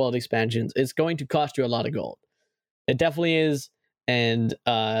old world expansions, it's going to cost you a lot of gold. It definitely is. And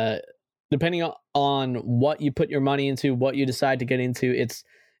depending on what you put your money into, what you decide to get into,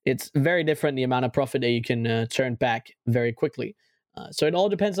 it's very different, the amount of profit that you can turn back very quickly. So it all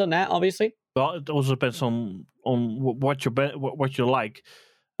depends on that, obviously. Well, it also depends on what you like.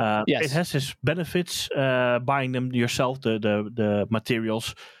 Yes. It has its benefits, buying them yourself, the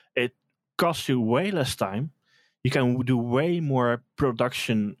materials. It costs you way less time. You can do way more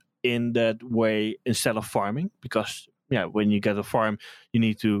production in that way instead of farming, because when you get a farm, you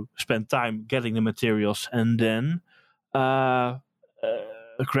need to spend time getting the materials and then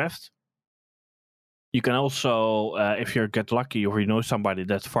craft. You can also, if you get lucky or you know somebody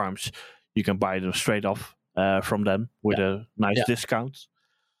that farms, you can buy them straight off from them with a nice discount.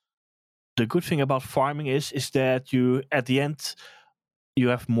 The good thing about farming is that you, at the end, you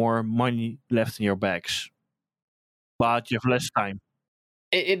have more money left in your bags, but you have less time.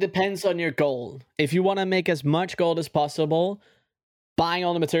 It depends on your goal. If you want to make as much gold as possible, buying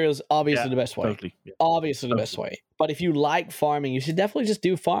all the materials is obviously the best way. Totally. Yeah. Obviously the best way. But if you like farming, you should definitely just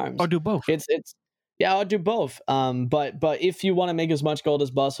do farms. Or do both. I'll do both. But if you want to make as much gold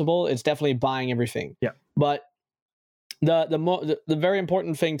as possible, it's definitely buying everything. Yeah. But the very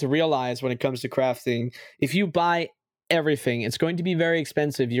important thing to realize when it comes to crafting, if you buy everything, it's going to be very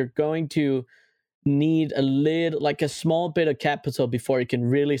expensive. You're going to need a small bit of capital before you can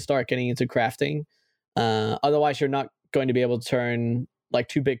really start getting into crafting. Otherwise, you're not going to be able to turn like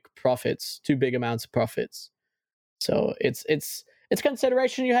too big amounts of profits. So it's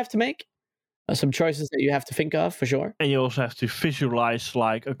consideration you have to make. Some choices that you have to think of for sure. And you also have to visualize,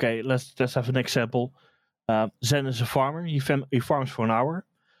 like, okay, let's have an example. Zen is a farmer. He farms for an hour.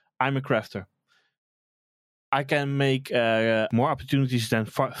 I'm a crafter. I can make more opportunities than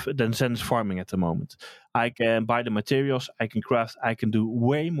Zen is farming at the moment. I can buy the materials. I can craft. I can do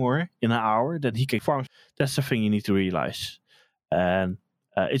way more in an hour than he can farm. That's the thing you need to realize. And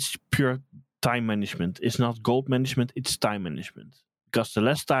it's pure time management. It's not gold management. It's time management. Because the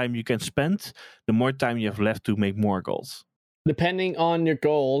less time you can spend, the more time you have left to make more gold. Depending on your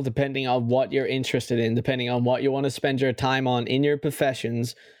goal, depending on what you're interested in, depending on what you want to spend your time on in your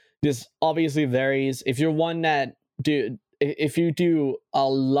professions, this obviously varies. If you're one that if you do a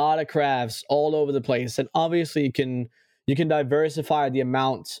lot of crafts all over the place, then obviously you can diversify the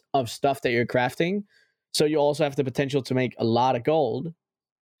amount of stuff that you're crafting. So you also have the potential to make a lot of gold.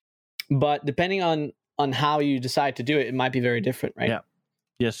 But depending on how you decide to do it, it might be very different, right? Yeah.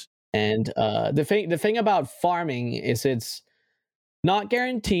 Yes. And the thing about farming is not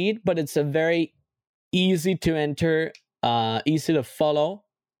guaranteed, but it's a very easy to enter, easy to follow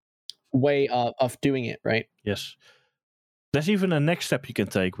way of doing it, right? Yes. There's even a next step you can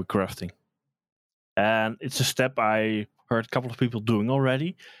take with crafting. And it's a step I heard a couple of people doing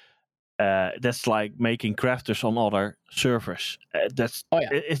already. That's like making crafters on other servers.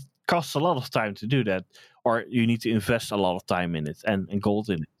 It costs a lot of time to do that, or you need to invest a lot of time in it and gold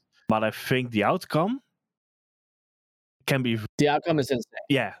in it. But I think the outcome can be. The outcome is insane.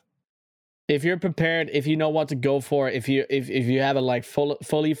 Yeah. If you're prepared, if you know what to go for, if you have a like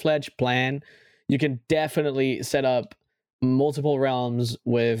fully fledged plan, you can definitely set up multiple realms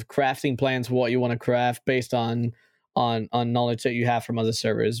with crafting plans for what you want to craft based on knowledge that you have from other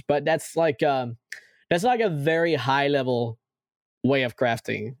servers. But that's like a very high level way of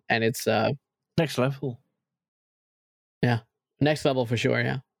crafting, and it's next level. Yeah, next level for sure.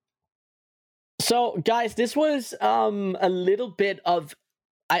 Yeah. So guys, this was a little bit of,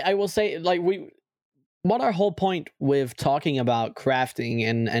 I will say, like, what our whole point with talking about crafting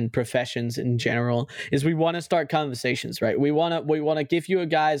and professions in general is we want to start conversations, right? We want to give you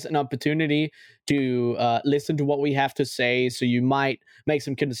guys an opportunity to listen to what we have to say, so you might make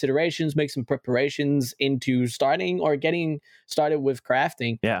some considerations, make some preparations into starting or getting started with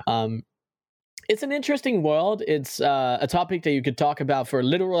crafting. Yeah. It's an interesting world. It's a topic that you could talk about for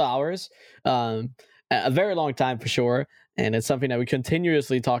literal hours, a very long time for sure, and it's something that we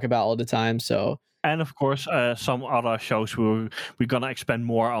continuously talk about all the time. So. And of course, some other shows we're gonna expand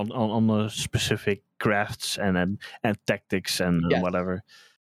more on the specific crafts and tactics and whatever.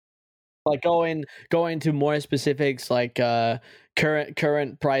 Like go into more specifics, like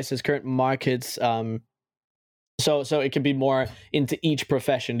current prices, current markets. So it can be more into each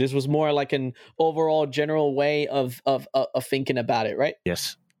profession. This was more like an overall general way of thinking about it, right?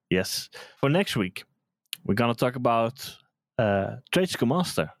 Yes. For next week, we're gonna talk about Trade Skill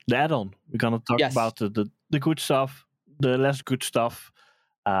Master, the add-on. We're gonna talk about the good stuff, the less good stuff.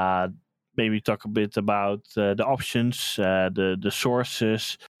 Maybe talk a bit about the options, the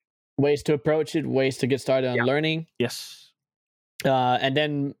sources, ways to approach it, ways to get started on learning. Yes. And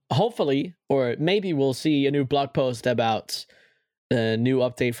then hopefully, or maybe we'll see a new blog post about the new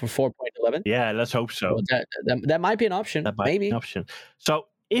update for 4.11. Yeah, let's hope so. That might be an option. That might be an option. So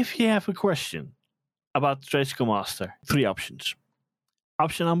if you have a question about Trade Skill Master, 3 options.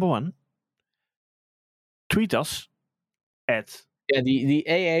 Option number 1, tweet us at the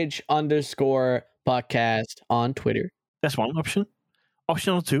AH_podcast on Twitter. That's one option.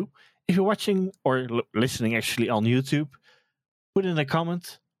 Option number 2, if you're watching or listening actually on YouTube, put in a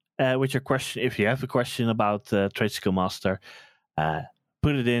comment with your question. If you have a question about Trade Skill Master,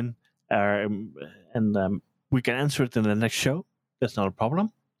 put it in, and we can answer it in the next show. That's not a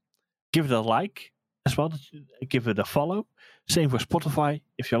problem. Give it a like as well. Give it a follow. Same for Spotify.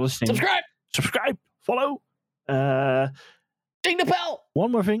 If you're listening, subscribe, follow. Ding the bell.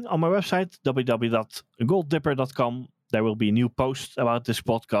 One more thing, on my website, www.golddipper.com, there will be a new post about this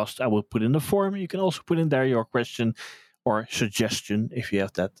podcast. I will put in the form. You can also put in there your question or suggestion if you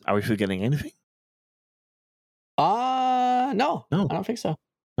have that. Are we forgetting anything? No, I don't think so.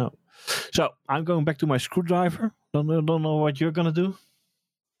 No. So I'm going back to my screwdriver. Don't know what you're gonna do.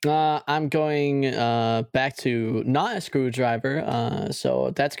 I'm going back to not a screwdriver.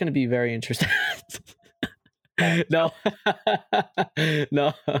 So that's gonna be very interesting. No,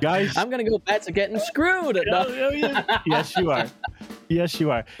 no, guys. I'm gonna go back to getting screwed. No. Yes, you are. Yes, you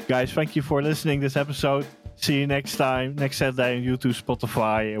are, guys. Thank you for listening to this episode. See you next time, next Saturday on YouTube,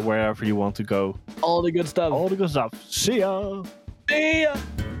 Spotify, wherever you want to go. All the good stuff. See ya. See ya.